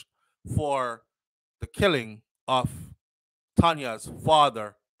charged for the killing of Tonia's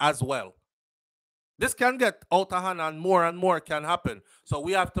father as well. This can get out of hand and more can happen. So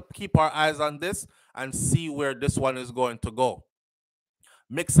we have to keep our eyes on this and see where this one is going to go.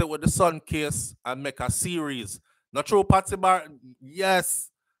 mix it with the sun case and make a series. Not true, Patsy Bar? Yes.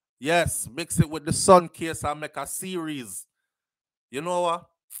 Yes. Mix it with the sun case and make a series. You know what?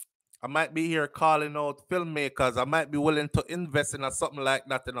 I might be here calling out filmmakers. I might be willing to invest in a something like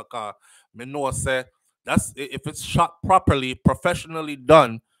that in a car. Me know say that's if it's shot properly, professionally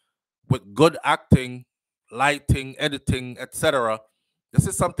done with good acting, lighting, editing, etc. This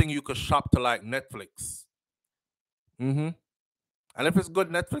is something you could shop to like Netflix. And if it's good,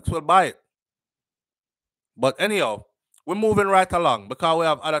 Netflix will buy it. But anyhow, we're moving right along because we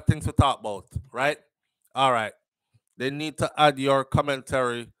have other things to talk about, right? All right. They need to add your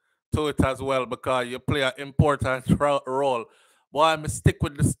commentary to it as well because you play an important role. Boy, I'm stick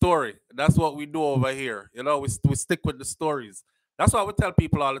with the story. That's what we do over here. You know, we stick with the stories. That's what we tell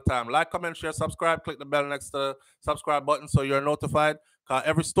people all the time. Like, comment, share, subscribe. Click the bell next to the subscribe button so you're notified. Because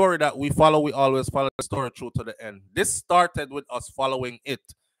every story that we follow, we always follow the story through to the end. This started with us following it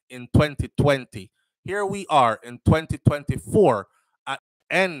in 2020. Here we are in 2024 at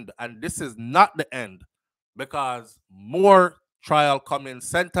the end, and this is not the end because more trial coming,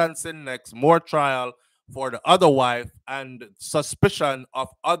 sentencing next, more trial for the other wife, and suspicion of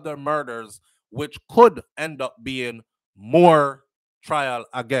other murders, which could end up being more trial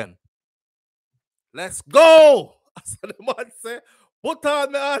again. Let's go! As the man say, put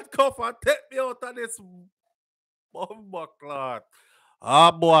on the handcuff and take me out of this bomber clot. Ah,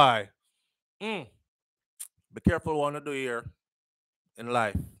 boy. Be careful what you do here in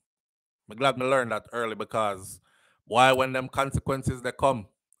life. I'm glad me learned that early because why when them consequences they come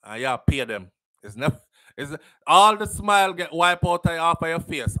and yeah, pay them. It's never it's all the smile get wiped out off of your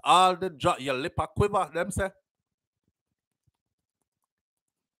face. All the your lip a quiver, them say.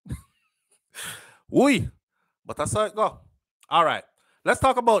 Oui. But that's how it go. All right. Let's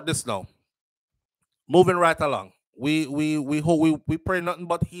talk about this now. Moving right along. We pray nothing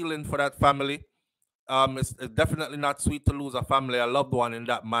but healing for that family. It's definitely not sweet to lose a family, a loved one in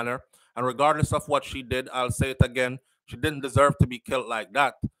that manner. And regardless of what she did, I'll say it again, she didn't deserve to be killed like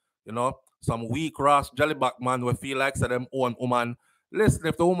that. You know, some weak Ross jellyback man will feel like them own woman. Listen,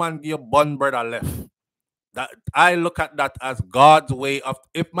 if the woman give bun bread a left, that I look at that as God's way of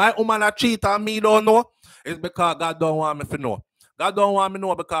if my woman a cheat on me, don't know, it's because God don't want me to know. God don't want me to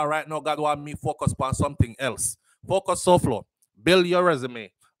know because right now God want me focus on something else. Focus SouFlo. Build your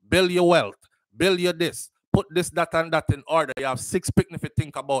resume, build your wealth, build your this, put this, that, and that in order. You have 6 picnic to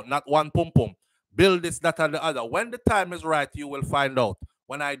think about, not one pum pum. Build this, that, and the other. When the time is right, you will find out.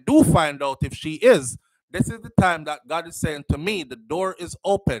 When I do find out if she is, this is the time that God is saying to me, the door is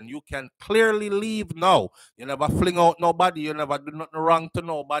open. You can clearly leave now. You never fling out nobody. You never do nothing wrong to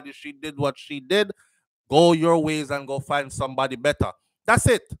nobody. She did what she did. Go your ways and go find somebody better. That's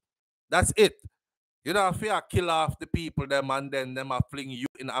it. That's it. You know, if you kill off the people, them and then them are fling you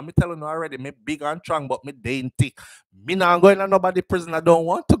in. I'm telling you already, me big and strong, but me dainty. Me not going to nobody prison. I don't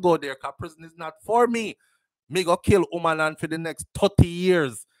want to go there because prison is not for me. Me go kill woman and for the next 30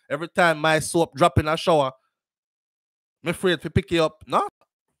 years. Every time my soap drop in a shower, me afraid to pick you up. No,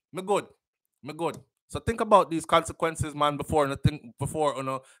 me good. Me good. So think about these consequences, man, before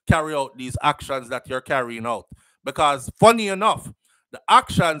you carry out these actions that you're carrying out. Because funny enough, the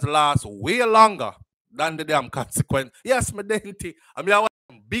actions last way longer than the damn consequence. Yes, me dainty. I mean, I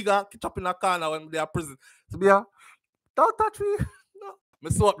want bigger, catch up in a corner when they are prison. So be don't touch me. No. Me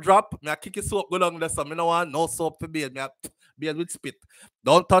soap drop, me I kick your soap go down there, so me no want no soap for beard. Me beard with spit.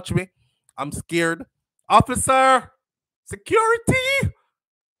 Don't touch me. I'm scared. Officer, security.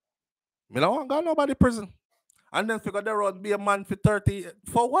 Me no want go nobody prison. And then figure the road be a man for 30.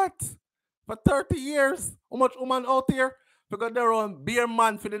 For what? For 30 years. How much woman out here? Figure the road be a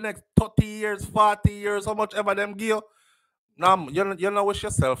man for the next 30 years, 40 years, how much ever them give. Nah, you know wish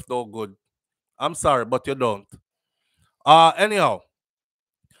yourself though good. I'm sorry, but you don't. Anyhow,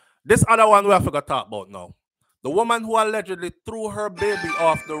 this other one we have to talk about now. The woman who allegedly threw her baby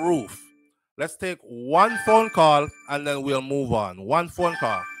off the roof. Let's take one phone call and then we'll move on. One phone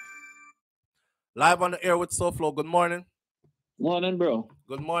call. Live on the air with SouFlo. Good morning. Morning, bro.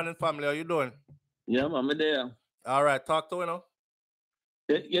 Good morning, family. How you doing? Yeah, man, I'm there. All right, talk to you now.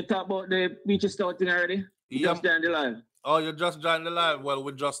 You talk about the Beachy Stout thing already? You just joined the live. Oh, you just joined the live? Well,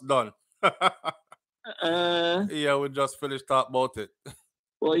 we just done. Yeah, we just finished talking about it.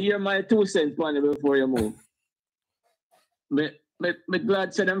 Well, hear my 2 cents on it before you move. Me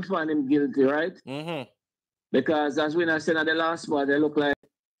glad said them find him guilty, right? Because as we not saying at the last part, they look like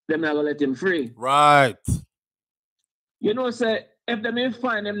them not gonna let him free. Right. You know, say if they may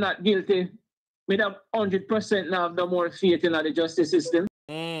find him not guilty, we have 100% now have no more faith in the justice system.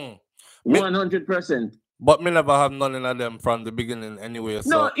 100%. But me never have none of them from the beginning anyway. No,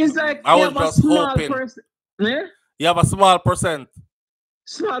 so it's like I you was have just a small hoping. Yeah? You have a small percent.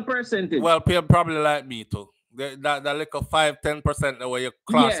 Small percentage. Well, people probably like me too. That like a 5-10% where you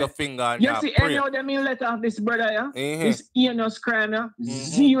cross your finger and you see, pray. anyhow, them in let off this brother, yeah? This heinous crime, yeah?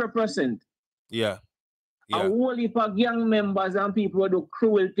 0%. Yeah. A whole heap of gang members and people who do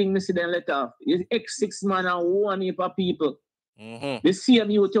cruel things, see them let off. It's X6 man and one heap of people. The same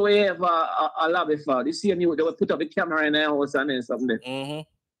youth we have a lobby for. The same youth they will put up a camera in their house and then something. A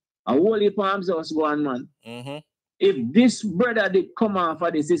whole heap of arms house go on, man. If this brother did come off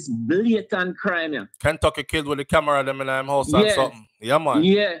of this, it's blatant crime. Yeah. Kentucky kid with the camera them in their house and something. Yeah, man.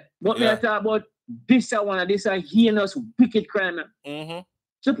 Yeah. But me I talk about this one, this a heinous, wicked crime. Yeah.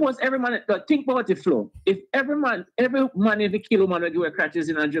 Suppose every man, think about the flow. If every man if he kill a man would do a crutches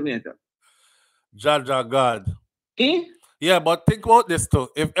in Jamaica. Jaja God. Eh? Yeah, but think about this too.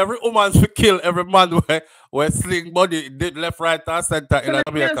 If every woman should kill every man where sling body did left, right, and center in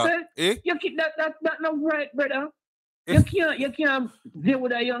Jamaica. You keep that not right, brother. You can't deal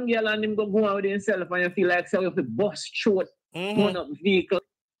with a young girl and him go out with himself and you feel like so you have to bust short, turn up vehicle,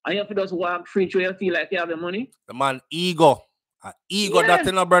 and you have to just walk free through you feel like you have the money. The man ego. That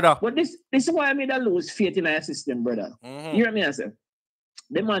in a brother. But this is why I made a lose faith in our system, brother. You hear me, I say?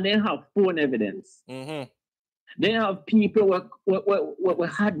 The man they have phone evidence. They have people who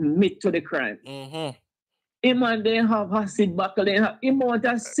admit to the crime. Man, they have acid buckle. They have amount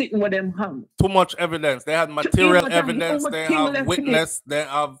of sitting with them have. Too much evidence. They have material evidence. They have witness. They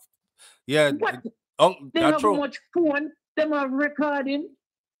have they have true. Much phone. They have recording.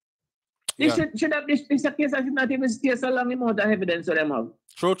 They should have this a case that not even stay so long amount of evidence for them have.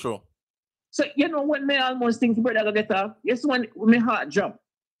 True. So you know when me almost think brother go get off. Yes, when my heart drop.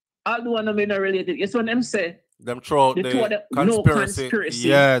 Although I'm not related. Yes, when them say. Them throw out the conspiracy.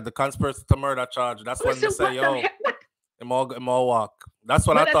 Yeah, the conspiracy to murder charge. That's when they say, yo, him all walk. That's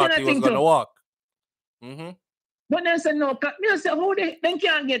what I thought he was going to walk. But they say, no, I say, how they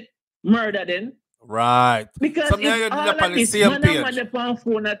can't get murdered then? Right. Because if all of this, man on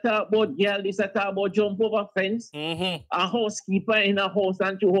phone, I talk about girl, this I talk about jump over fence, a housekeeper in a house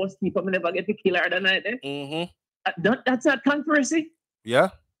and two housekeeper, I never get to kill her the night. That's not conspiracy? Yeah.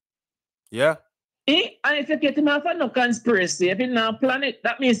 And if you get him off of no conspiracy, if he's not planet,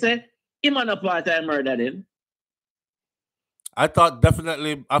 that means that him on a part-time murder then. I thought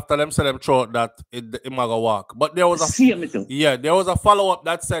definitely after them said them throat that it might go walk. But there was there was a follow-up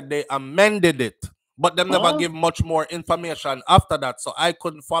that said they amended it. But them never give much more information after that. So I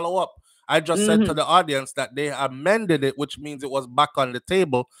couldn't follow up. I just said to the audience that they amended it, which means it was back on the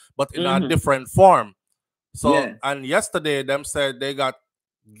table, but in a different form. So and yesterday them said they got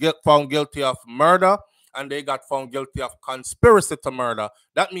found guilty of murder and they got found guilty of conspiracy to murder.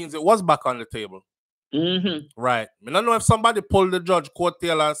 That means it was back on the table. Right. I don't know if somebody pulled the judge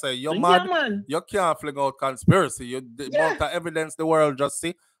coattail and say, you're mad, man. You can't fling out conspiracy. The amount of evidence the world just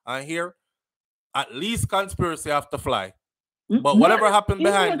see and hear, at least conspiracy have to fly. But whatever happened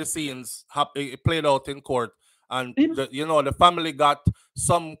behind the scenes, it played out in court. And, the family got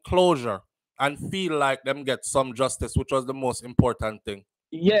some closure and feel like them get some justice, which was the most important thing.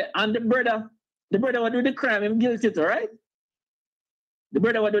 Yeah, and the brother who do the crime, him guilty too, right? The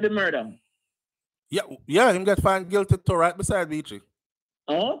brother who do the murder. Yeah, him get found guilty too, right beside Beachy.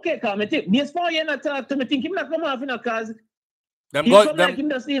 Okay, come and this for you not talk to me, think him not come off, because them he come like him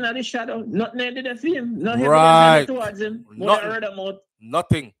just in the shadow, nothing did the film, nothing right towards him,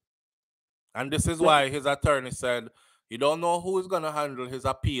 nothing. And this is why his attorney said, you don't know who is going to handle his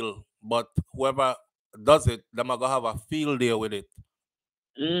appeal, but whoever does it, them are going to have a field day with it.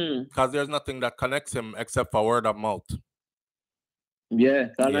 Because there's nothing that connects him except for word of mouth. Yeah,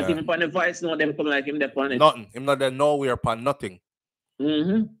 because not even upon the voice, no, them come like him upon it. Nothing. Him not there nowhere upon nothing.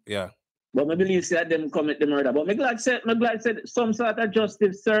 Yeah. But I believe that them commit the murder. But I'm glad said some sort of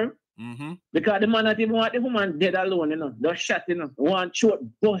justice served. Because the man not even want the woman dead alone, Just shot, One short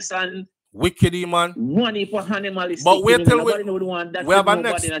bus and wicked man. One heap of animalistic. But wait till we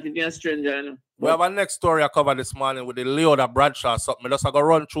have a next story I covered this morning with the Leoda Bradshaw something. Let's go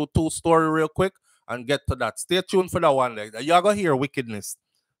run through 2 stories real quick and get to that. Stay tuned for that one. You are going to hear wickedness.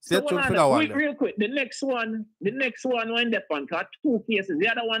 Stay tuned for that one. Real quick. The next one when they on 2 cases. The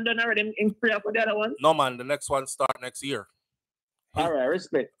other one done already in prayer for the other one? No, man. The next one start next year. All right.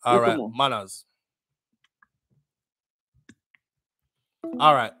 Respect. All right. Manners.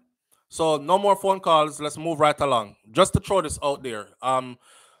 All right. So no more phone calls. Let's move right along. Just to throw this out there. I've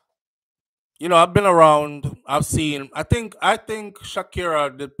been around. I've seen. I think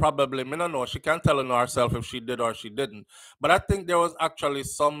Shakira did probably. I don't know. She can't tell herself if she did or she didn't. But I think there was actually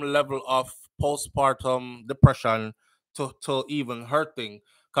some level of postpartum depression to even her thing,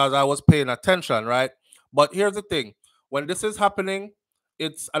 because I was paying attention, right? But here's the thing: when this is happening,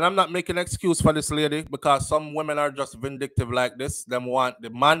 and I'm not making an excuse for this lady, because some women are just vindictive like this. Them want the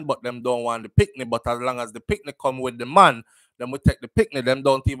man, but them don't want the picnic. But as long as the picnic come with the man, them we take the picnic. Them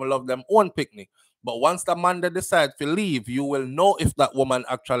don't even love them own picnic. But once the man they decide to leave, you will know if that woman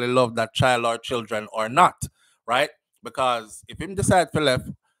actually loved that child or children or not, right? Because if him decide to left,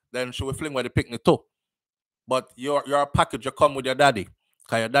 then she will fling with the picnic too. But your package, you come with your daddy,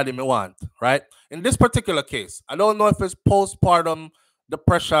 because your daddy me want, right? In this particular case, I don't know if it's postpartum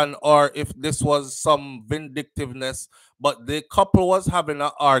depression or if this was some vindictiveness, but the couple was having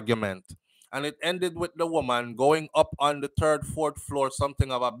an argument. And it ended with the woman going up on the third, fourth floor,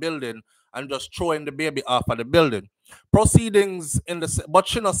 something of a building, and just throwing the baby off of the building. Proceedings but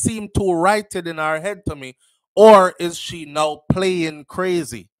she not seem too righted in her head to me, or is she now playing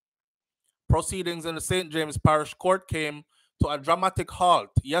crazy? Proceedings in the St. James Parish Court came to a dramatic halt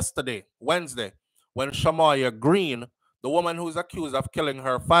yesterday, Wednesday, when Shamaya Green, the woman who is accused of killing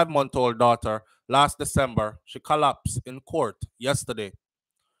her 5-month-old daughter last December, she collapsed in court yesterday.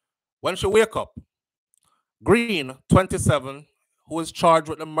 When she woke up, Green, 27, who is charged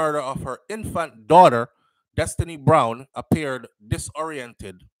with the murder of her infant daughter, Destiny Brown, appeared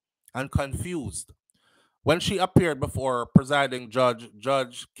disoriented and confused. When she appeared before presiding judge,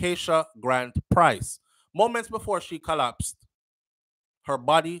 Judge Keisha Grant Price, moments before she collapsed, her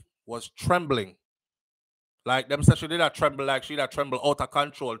body was trembling. Like them said, she did not tremble like she did not tremble out of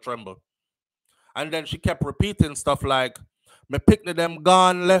control tremble. And then she kept repeating stuff like, me picnic them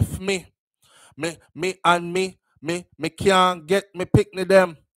gone left me. Me and me can't get me picnic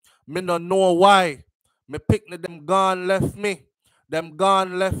them. Me no know why. Me picnic them gone left me. Them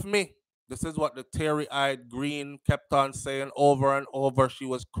gone left me. This is what the teary-eyed Green kept on saying over and over. She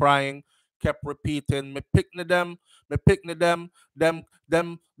was crying, kept repeating, me picnic them, them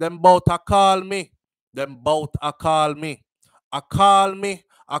both a call me. Them both a call me. A call me,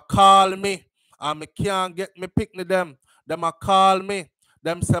 a call me. And me can't get me picnic them. Them a call me.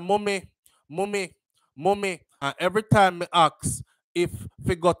 Them say, mummy, mummy. And every time me ask if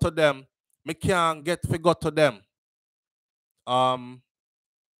we got to them, me can't get we got to them.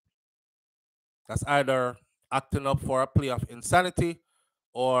 That's either acting up for a plea of insanity,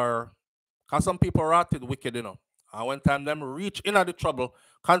 or because some people rotted wicked, you know. And when time them reach in the trouble,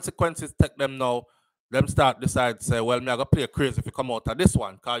 consequences take them now. Them start decide to say, well, me I gotta play crazy if you come out of this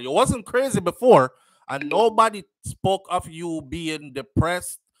one. Because you wasn't crazy before, and nobody spoke of you being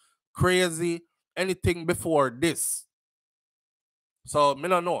depressed, crazy, anything before this. So me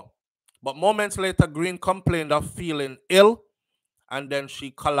don't know. But moments later, Green complained of feeling ill, and then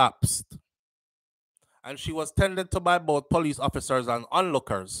she collapsed. And she was tended to by both police officers and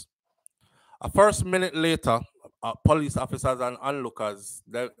onlookers. A first minute later, police officers and onlookers,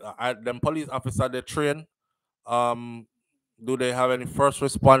 them police officers they train. Do they have any first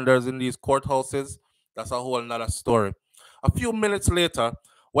responders in these courthouses? That's a whole nother story. A few minutes later,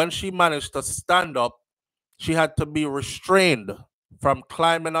 when she managed to stand up, she had to be restrained from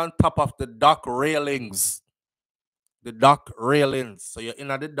climbing on top of the dock railings. The dock railings. So you're in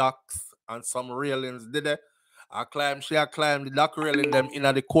the docks and some railings did it. She had climbed the dock railing them in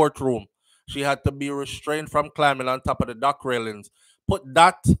the courtroom. She had to be restrained from climbing on top of the dock railings. Put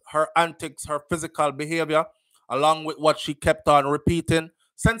that, her antics, her physical behavior, along with what she kept on repeating.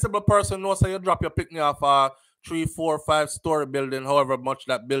 Sensible person knows how you drop your picnic off a 3, 4, 5-story building, however much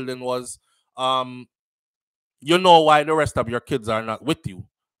that building was. You know why the rest of your kids are not with you,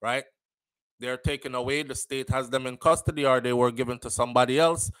 right? They're taken away, the state has them in custody, or they were given to somebody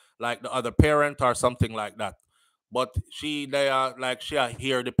else, like the other parent or something like that. But she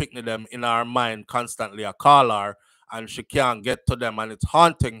hear the picnic them in her mind constantly. I call her and she can't get to them, and it's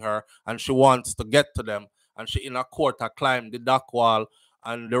haunting her, and she wants to get to them. And she in a court I climb the dock wall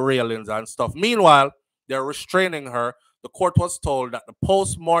and the railings and stuff. Meanwhile, they're restraining her. The court was told that the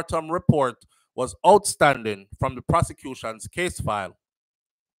post-mortem report was outstanding from the prosecution's case file.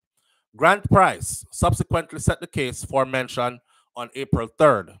 Grant Price subsequently set the case for mention on April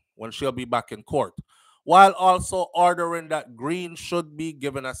 3rd, when she'll be back in court, while also ordering that Green should be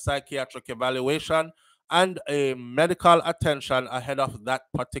given a psychiatric evaluation and a medical attention ahead of that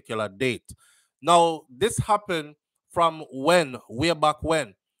particular date. Now, this happened from when? Way back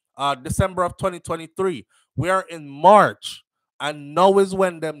when? December of 2023. We are in March, and now is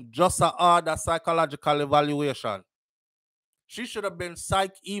when them just order psychological evaluation. She should have been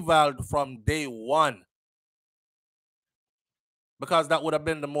psych evaled from day one, because that would have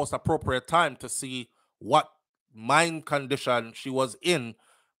been the most appropriate time to see what mind condition she was in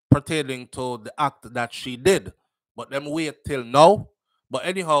pertaining to the act that she did. But them wait till now. But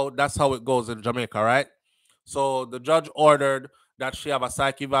anyhow, that's how it goes in Jamaica, right? So the judge ordered that she have a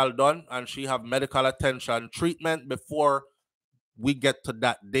psych eval done and she have medical attention treatment before we get to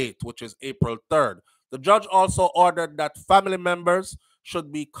that date, which is April 3rd. The judge also ordered that family members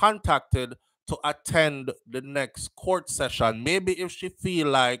should be contacted to attend the next court session. Maybe if she feel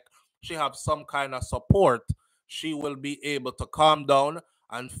like she have some kind of support, she will be able to calm down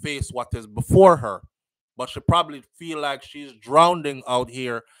and face what is before her. But she probably feel like she's drowning out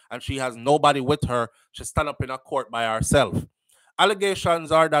here and she has nobody with her. She stand up in a court by herself.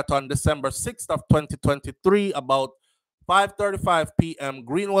 Allegations are that on December 6th of 2023, about 5:35 p.m.,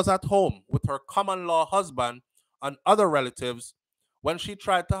 Green was at home with her common-law husband and other relatives when she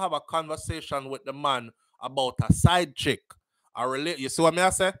tried to have a conversation with the man about a side chick. You see what I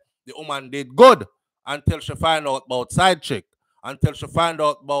say? The woman did good until she find out about side chick, until she find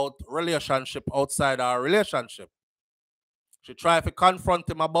out about relationship outside our relationship. She tried to confront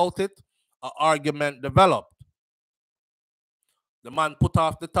him about it. An argument developed. The man put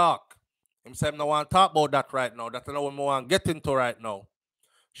off the talk. Him said, I don't want to talk about that right now. That's not what I want to get into right now.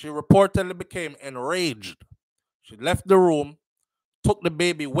 She reportedly became enraged. She left the room, took the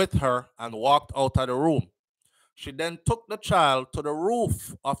baby with her, and walked out of the room. She then took the child to the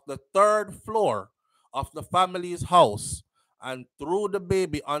roof of the 3rd floor of the family's house and threw the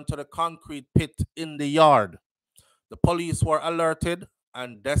baby onto the concrete pit in the yard. The police were alerted,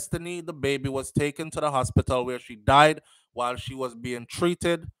 and Destiny, the baby, was taken to the hospital where she died while she was being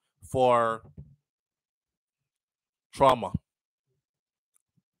treated for trauma,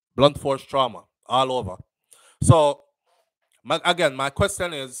 blunt force trauma, all over. So, again, my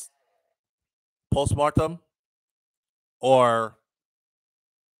question is postmortem, or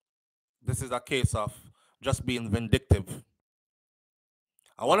this is a case of just being vindictive?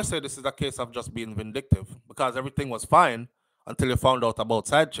 I want to say this is a case of just being vindictive because everything was fine until you found out about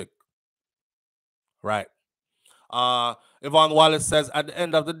side chick. Right. Yvonne Wallace says, at the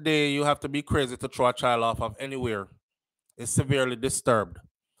end of the day, you have to be crazy to throw a child off of anywhere. It's severely disturbed.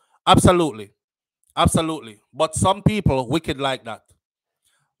 Absolutely. Absolutely. But some people wicked like that.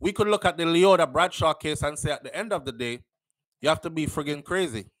 We could look at the Leota Bradshaw case and say at the end of the day, you have to be friggin'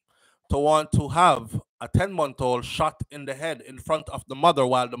 crazy to want to have a 10-month-old shot in the head in front of the mother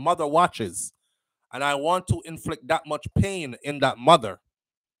while the mother watches. And I want to inflict that much pain in that mother.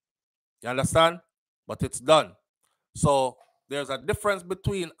 You understand? But it's done. So there's a difference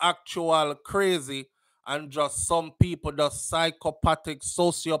between actual crazy and just some people just psychopathic,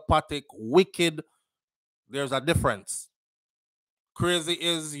 sociopathic, wicked. There's a difference. Crazy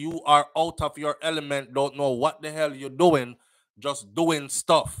is you are out of your element, don't know what the hell you're doing, just doing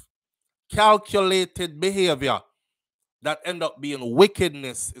stuff. Calculated behavior that end up being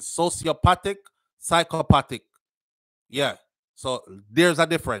wickedness is sociopathic, psychopathic. Yeah. So there's a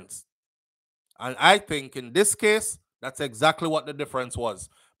difference. And I think in this case, that's exactly what the difference was.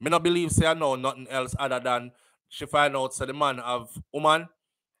 Me not believe say I know nothing else other than she find out say the man have woman,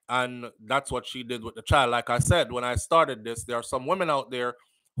 and that's what she did with the child. Like I said, when I started this, there are some women out there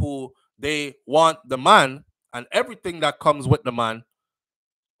who they want the man and everything that comes with the man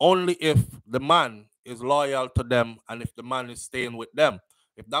only if the man is loyal to them and if the man is staying with them.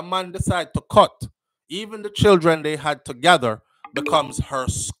 If that man decide to cut, even the children they had together becomes her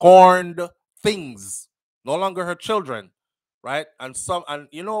scorned things, no longer her children, right? And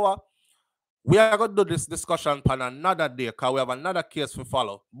you know what? We are going to do this discussion on another day because we have another case to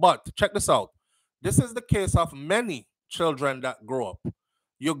follow. But check this out. This is the case of many children that grow up.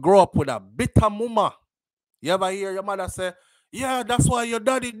 You grow up with a bitter mama. You ever hear your mother say, yeah, that's why your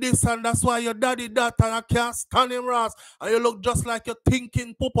daddy this and that's why your daddy that and I can't stand him, Ross. And you look just like you're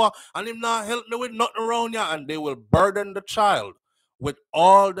thinking poopa and him not help me with nothing around you. And they will burden the child with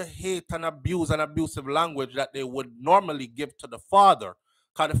all the hate and abuse and abusive language that they would normally give to the father.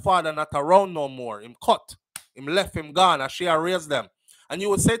 Because the father not around no more. Him cut. Him left, him gone, and she raised them. And you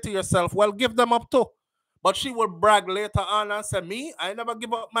would say to yourself, well, give them up too. But she would brag later on and say, me, I never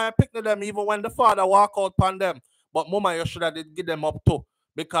give up my pick to them even when the father walk out upon them. But mama, you should have did give them up too.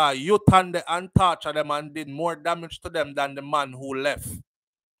 Because you turned the and torture them and did more damage to them than the man who left.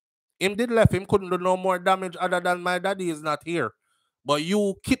 Him did left. Him couldn't do no more damage other than my daddy is not here. But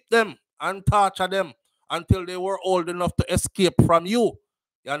you keep them and torture them until they were old enough to escape from you.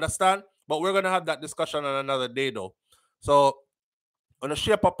 You understand? But we're going to have that discussion on another day though. So, on the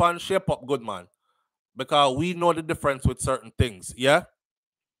shape up and shape up, good man. Because we know the difference with certain things. Yeah?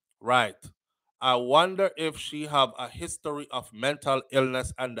 Right. I wonder if she have a history of mental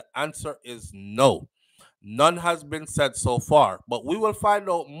illness, and the answer is no. None has been said so far, but we will find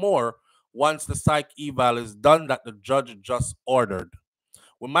out more once the psych eval is done that the judge just ordered.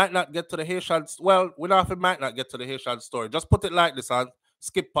 We might not get to the Haitian, well, might not get to the Haitian story. Just put it like this and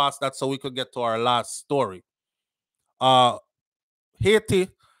skip past that so we could get to our last story. Haiti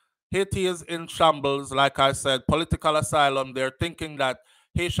is in shambles, like I said, political asylum. They're thinking that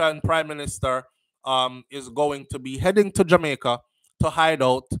Haitian Prime Minister is going to be heading to Jamaica to hide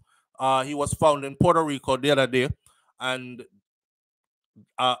out. He was found in Puerto Rico the other day, and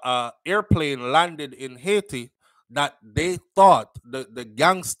airplane landed in Haiti that they thought, the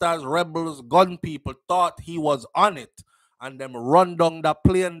gangsters, rebels, gun people thought he was on it, and them run down that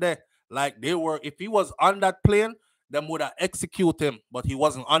plane there. Like they were, if he was on that plane, them would have executed him, but he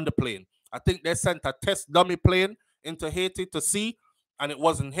wasn't on the plane. I think they sent a test dummy plane into Haiti to see, and it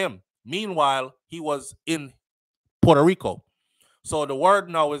wasn't him. Meanwhile, he was in Puerto Rico. So the word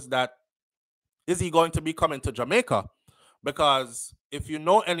now is that, is he going to be coming to Jamaica? Because if you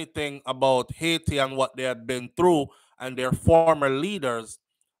know anything about Haiti and what they had been through and their former leaders,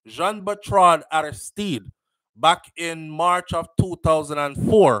 Jean-Bertrand Aristide, back in March of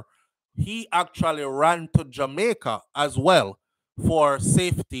 2004, he actually ran to Jamaica as well for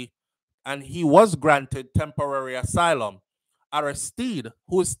safety, and he was granted temporary asylum. Aristide,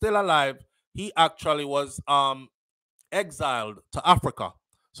 who is still alive, he actually was exiled to Africa.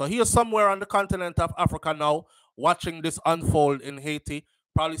 So he is somewhere on the continent of Africa now, watching this unfold in Haiti,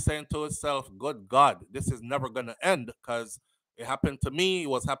 probably saying to himself, good God, this is never going to end, because it happened to me, it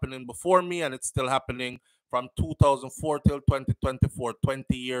was happening before me, and it's still happening from 2004 till 2024,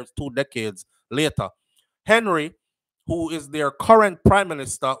 20 years, 2 decades later. Henry, who is their current prime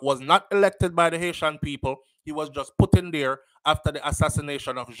minister, was not elected by the Haitian people. He was just put in there after the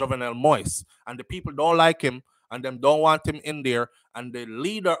assassination of Jovenel Moïse. And the people don't like him, and them don't want him in there. And the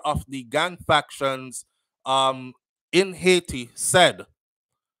leader of the gang factions in Haiti said,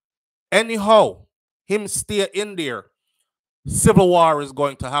 anyhow, him stay in there, civil war is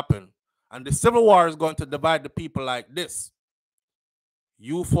going to happen. And the civil war is going to divide the people like this.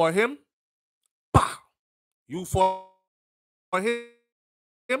 You for him, bah! You for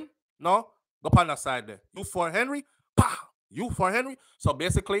him, no, go on that side there. You for Henry, bah! You for Henry. So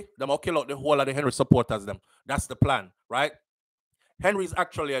basically, them will kill out the whole of the Henry supporters them. That's the plan, right? Henry's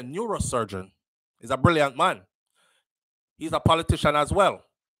actually a neurosurgeon. He's a brilliant man. He's a politician as well.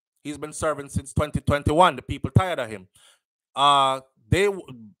 He's been serving since 2021. The people tired of him.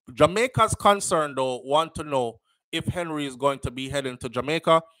 Jamaica's concerned though want to know if Henry is going to be heading to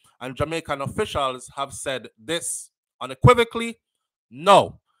Jamaica, and Jamaican officials have said this unequivocally: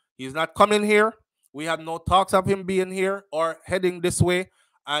 no, he's not coming here. We have no talks of him being here or heading this way,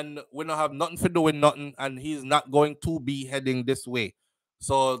 and we don't have nothing to do with nothing, and he's not going to be heading this way.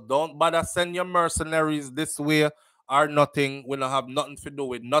 So don't bother send your mercenaries this way or nothing. We don't have nothing to do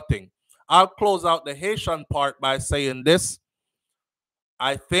with nothing. I'll close out the Haitian part by saying this.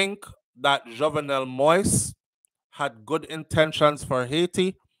 I think that Jovenel Moïse had good intentions for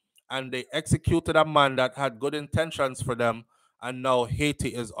Haiti, and they executed a man that had good intentions for them, and now Haiti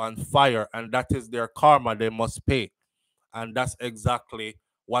is on fire, and that is their karma they must pay. And that's exactly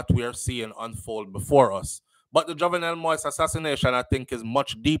what we are seeing unfold before us. But the Jovenel Moïse assassination, I think, is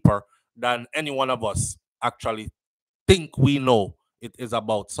much deeper than any one of us actually think we know it is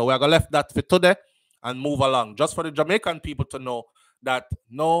about. So we're going to left that for today and move along. Just for the Jamaican people to know that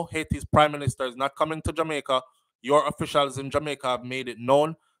no, Haiti's prime minister is not coming to Jamaica. Your officials in Jamaica have made it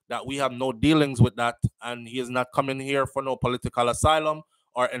known that we have no dealings with that, and he is not coming here for no political asylum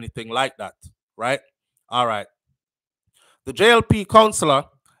or anything like that, right? All right. The JLP councillor,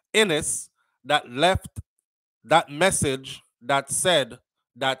 Innes, that left that message that said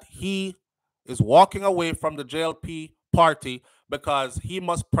that he is walking away from the JLP party because he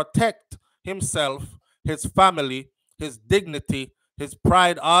must protect himself, his family, his dignity, his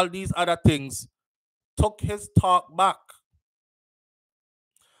pride, all these other things, took his talk back.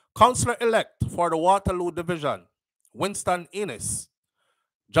 Councillor-elect for the Waterloo Division, Winston Innes,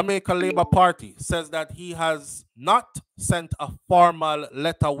 Jamaica Labour Party, says that he has not sent a formal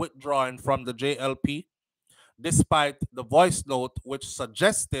letter withdrawing from the JLP, despite the voice note which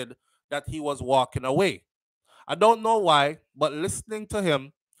suggested that he was walking away. I don't know why, but listening to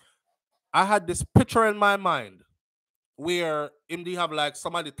him, I had this picture in my mind where him they have like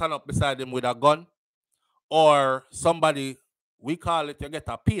somebody turn up beside him with a gun, or somebody, we call it, you get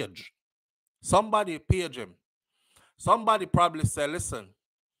a page. Somebody page him. Somebody probably say, listen,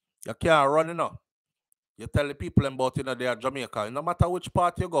 you can't run enough. You tell the people about they are Jamaica. No matter which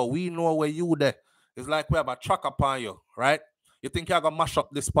part you go, we know where you there. It's like we have a track upon you, right? You think you're going to mash up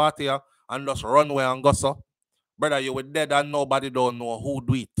this party and just run away and go so? Brother, you were dead and nobody don't know who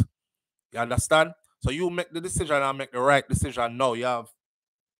do it. You understand? So you make the decision and make the right decision now. You have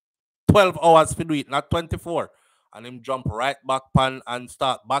 12 hours to do it, not 24. And him jump right back pan and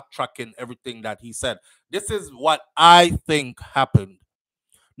start backtracking everything that he said. This is what I think happened.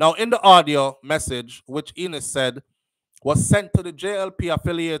 Now, in the audio message, which Enos said was sent to the JLP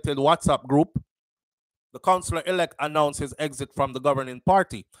affiliated WhatsApp group, the councillor-elect announced his exit from the governing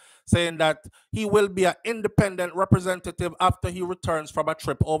party, saying that he will be an independent representative after he returns from a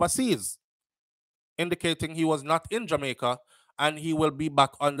trip overseas, indicating he was not in Jamaica and he will be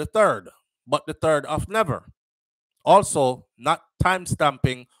back on the 3rd, but the 3rd of never. Also, not time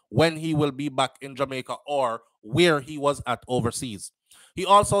stamping when he will be back in Jamaica or where he was at overseas. He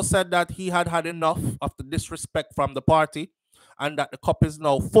also said that he had had enough of the disrespect from the party and that the cup is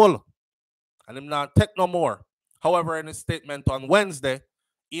now full and him not take no more. However, in his statement on Wednesday,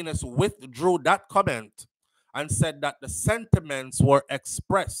 Enos withdrew that comment and said that the sentiments were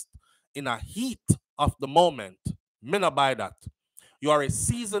expressed in a heat of the moment. Me not buy that. You are a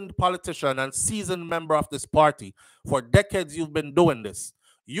seasoned politician and seasoned member of this party. For decades you've been doing this.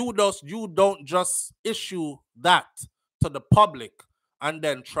 You don't just issue that to the public and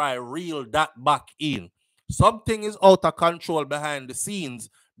then try reel that back in. Something is out of control behind the scenes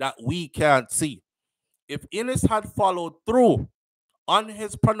that we can't see. If Enos had followed through on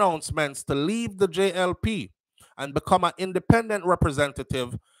his pronouncements to leave the JLP and become an independent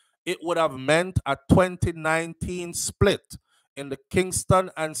representative, it would have meant a 2019 split in the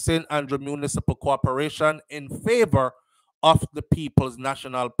Kingston and St. Andrew Municipal Corporation in favor of the People's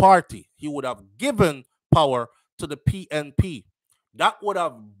National Party. He would have given power to the PNP. That would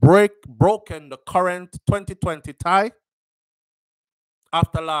have broken the current 2020 tie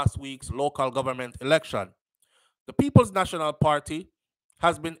after last week's local government election. The People's National Party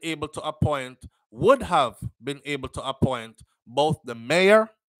has been able to appoint, would have been able to appoint both the mayor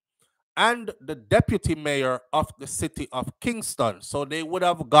and the deputy mayor of the city of Kingston. So they would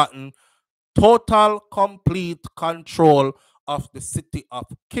have gotten total, complete control of the city of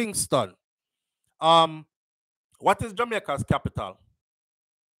Kingston. What is Jamaica's capital?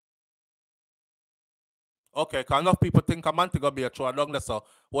 Okay, because enough people think a Montego Bay through a down there, so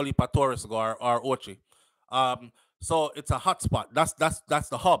whole heap of tourists go or Ochi. So it's a hotspot. That's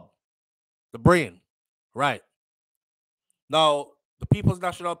the hub, the brain, right? Now, the People's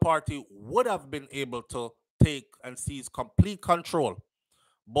National Party would have been able to take and seize complete control,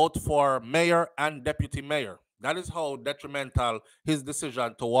 both for mayor and deputy mayor. That is how detrimental his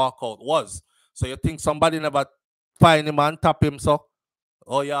decision to walk out was. So you think somebody never find him and tap him, so?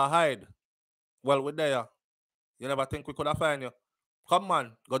 Oh, yeah, hide. Well, we're there. You never think we could have found you? Come,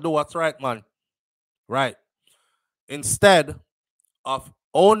 man. Go do what's right, man. Right. Instead of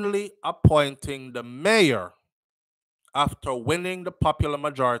only appointing the mayor after winning the popular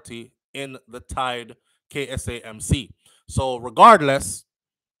majority in the tied KSAMC. So regardless,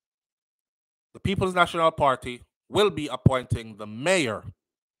 the People's National Party will be appointing the mayor.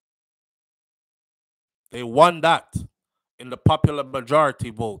 They won that in the popular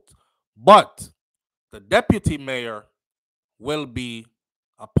majority vote. But the deputy mayor will be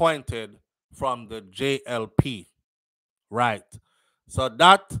appointed from the JLP. Right. So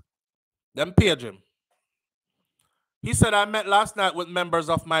that, them page him. He said, I met last night with members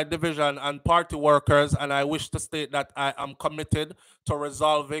of my division and party workers, and I wish to state that I am committed to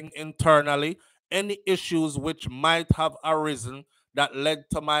resolving internally any issues which might have arisen that led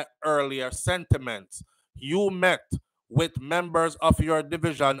to my earlier sentiments. You met with members of your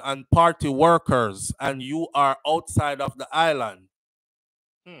division and party workers, and you are outside of the island.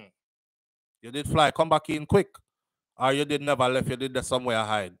 You did fly, come back in quick. Or you did never left, you did there somewhere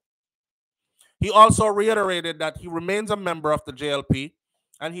hide. He also reiterated that he remains a member of the JLP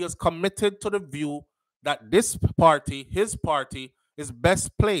and he is committed to the view that this party, his party, is best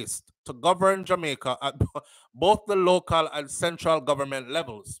placed to govern Jamaica at both the local and central government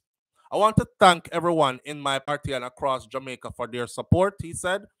levels. I want to thank everyone in my party and across Jamaica for their support, he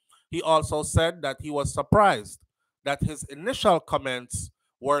said. He also said that he was surprised that his initial comments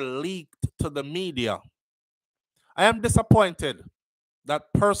were leaked to the media. I am disappointed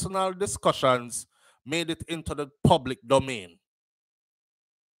that personal discussions made it into the public domain.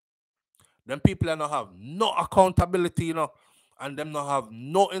 Them people don't have no accountability, and them don't have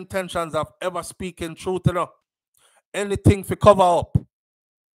no intentions of ever speaking truth, Anything for cover up.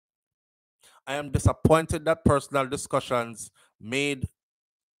 I am disappointed that personal discussions made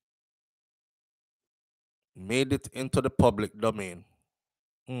it into the public domain.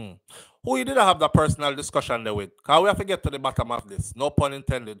 Mm. Who you didn't have that personal discussion there with? Because we have to get to the bottom of this. No pun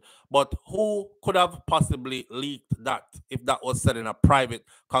intended. But who could have possibly leaked that if that was said in a private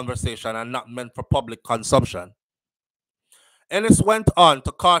conversation and not meant for public consumption? Ennis went on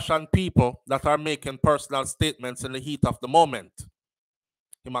to caution people that are making personal statements in the heat of the moment.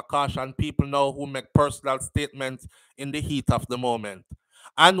 He might caution people now who make personal statements in the heat of the moment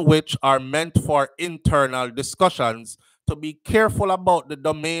and which are meant for internal discussions to be careful about the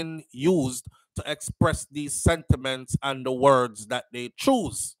domain used to express these sentiments and the words that they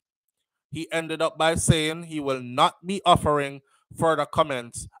choose. He ended up by saying he will not be offering further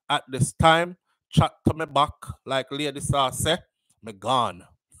comments at this time. Chat to me back, like Lady Saw say, me gone.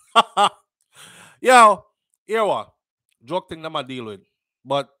 Yo, here what? Joke thing them I deal with.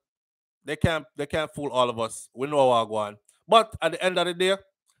 But they can't fool all of us. We know what we're going. But at the end of the day,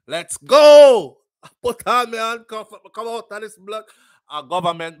 let's go. Put on me handcuff. Come out of this blood. Our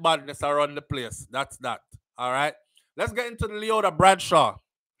government badness around the place. That's that. All right. Let's get into the Leota Bradshaw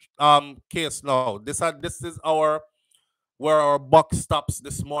case now. This is where our buck stops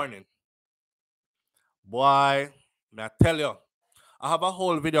this morning. Boy, may I tell you, I have a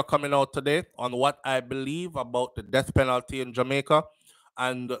whole video coming out today on what I believe about the death penalty in Jamaica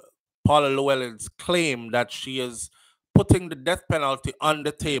and Paula Llewellyn's claim that she is putting the death penalty on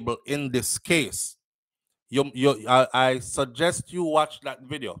the table in this case. I suggest you watch that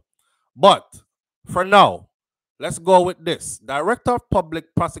video. But for now, let's go with this. Director of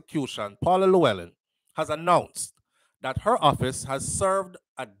Public Prosecution, Paula Llewellyn, has announced that her office has served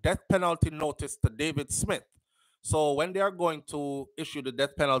a death penalty notice to David Smith. So when they are going to issue the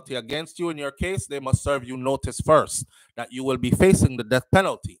death penalty against you in your case, they must serve you notice first that you will be facing the death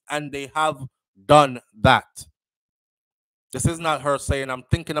penalty. And they have done that. This is not her saying, I'm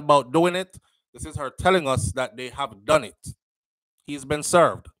thinking about doing it. This is her telling us that they have done it. He's been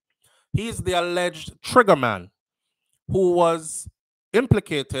served. He's the alleged triggerman who was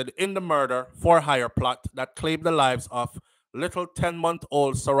implicated in the murder for hire plot that claimed the lives of little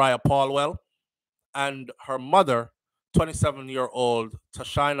 10-month-old Soraya Paulwell and her mother, 27-year-old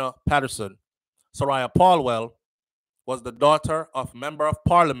Tashina Patterson. Soraya Paulwell was the daughter of Member of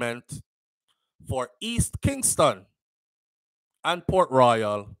Parliament for East Kingston and Port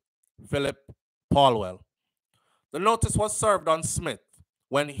Royal, Philip Paulwell. The notice was served on Smith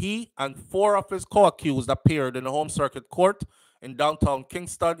when he and 4 of his co-accused appeared in the Home Circuit Court in downtown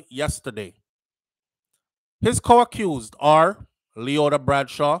Kingston yesterday. His co-accused are Leota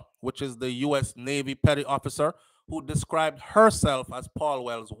Bradshaw, which is the U.S. Navy petty officer who described herself as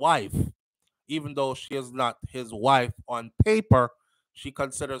Paulwell's wife. Even though she is not his wife on paper, she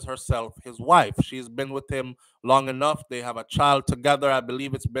considers herself his wife. She's been with him long enough. They have a child together. I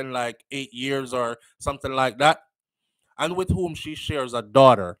believe it's been like 8 years or something like that. And with whom she shares a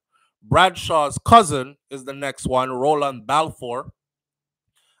daughter. Bradshaw's cousin is the next one, Roland Balfour.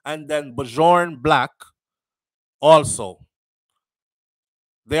 And then Bjorn Black also.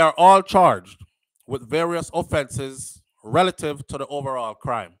 They are all charged with various offenses relative to the overall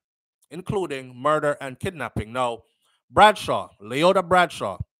crime, including murder and kidnapping. Now, Bradshaw, Leota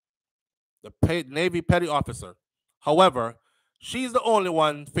Bradshaw, the Navy petty officer, however, she's the only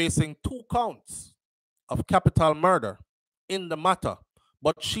one facing 2 counts of capital murder in the matter,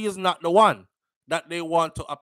 but she is not the one that they want to